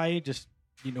 say hi. Just,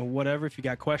 whatever. If you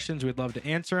got questions, we'd love to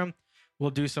answer them. We'll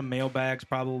do some mailbags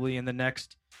probably in the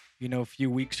next, few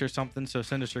weeks or something. So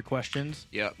send us your questions.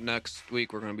 Yeah, next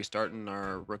week we're going to be starting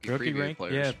our rookie preview rank,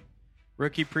 players. yeah.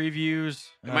 Rookie previews.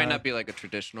 It might not be like a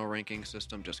traditional ranking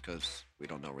system just because we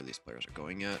don't know where these players are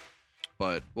going yet.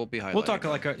 But we'll be highlighting. We'll talk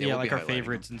them. like we'll be our highlighting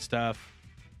favorites them. and stuff,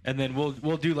 and then we'll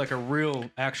do like a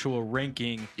real actual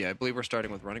ranking. Yeah, I believe we're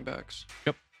starting with running backs.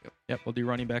 Yep, we'll do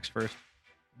running backs first,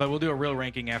 but we'll do a real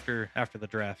ranking after the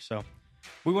draft. So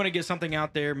we want to get something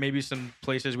out there, maybe some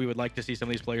places we would like to see some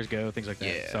of these players go, things like that.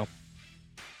 Yeah.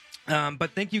 So,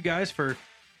 but thank you guys for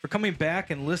coming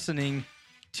back and listening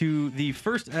to the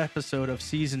first episode of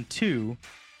season 2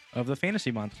 of the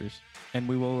Fantasy Monsters, and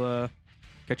we will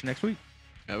catch you next week.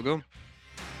 Have a good one.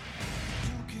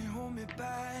 You can hold me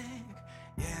back.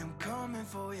 Yeah, I'm coming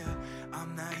for you.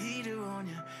 I'm not heater on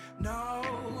you. No,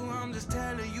 I'm just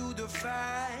telling you the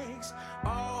facts.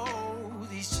 Oh,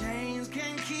 these chains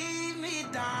can keep me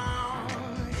down.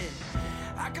 Yeah.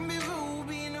 I can be rude,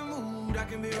 be in the mood. I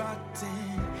can be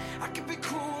rotten. I can be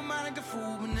cool, man, like the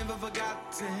fool, but never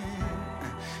forgotten.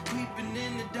 Creeping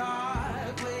in the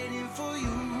dark, waiting for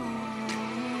you.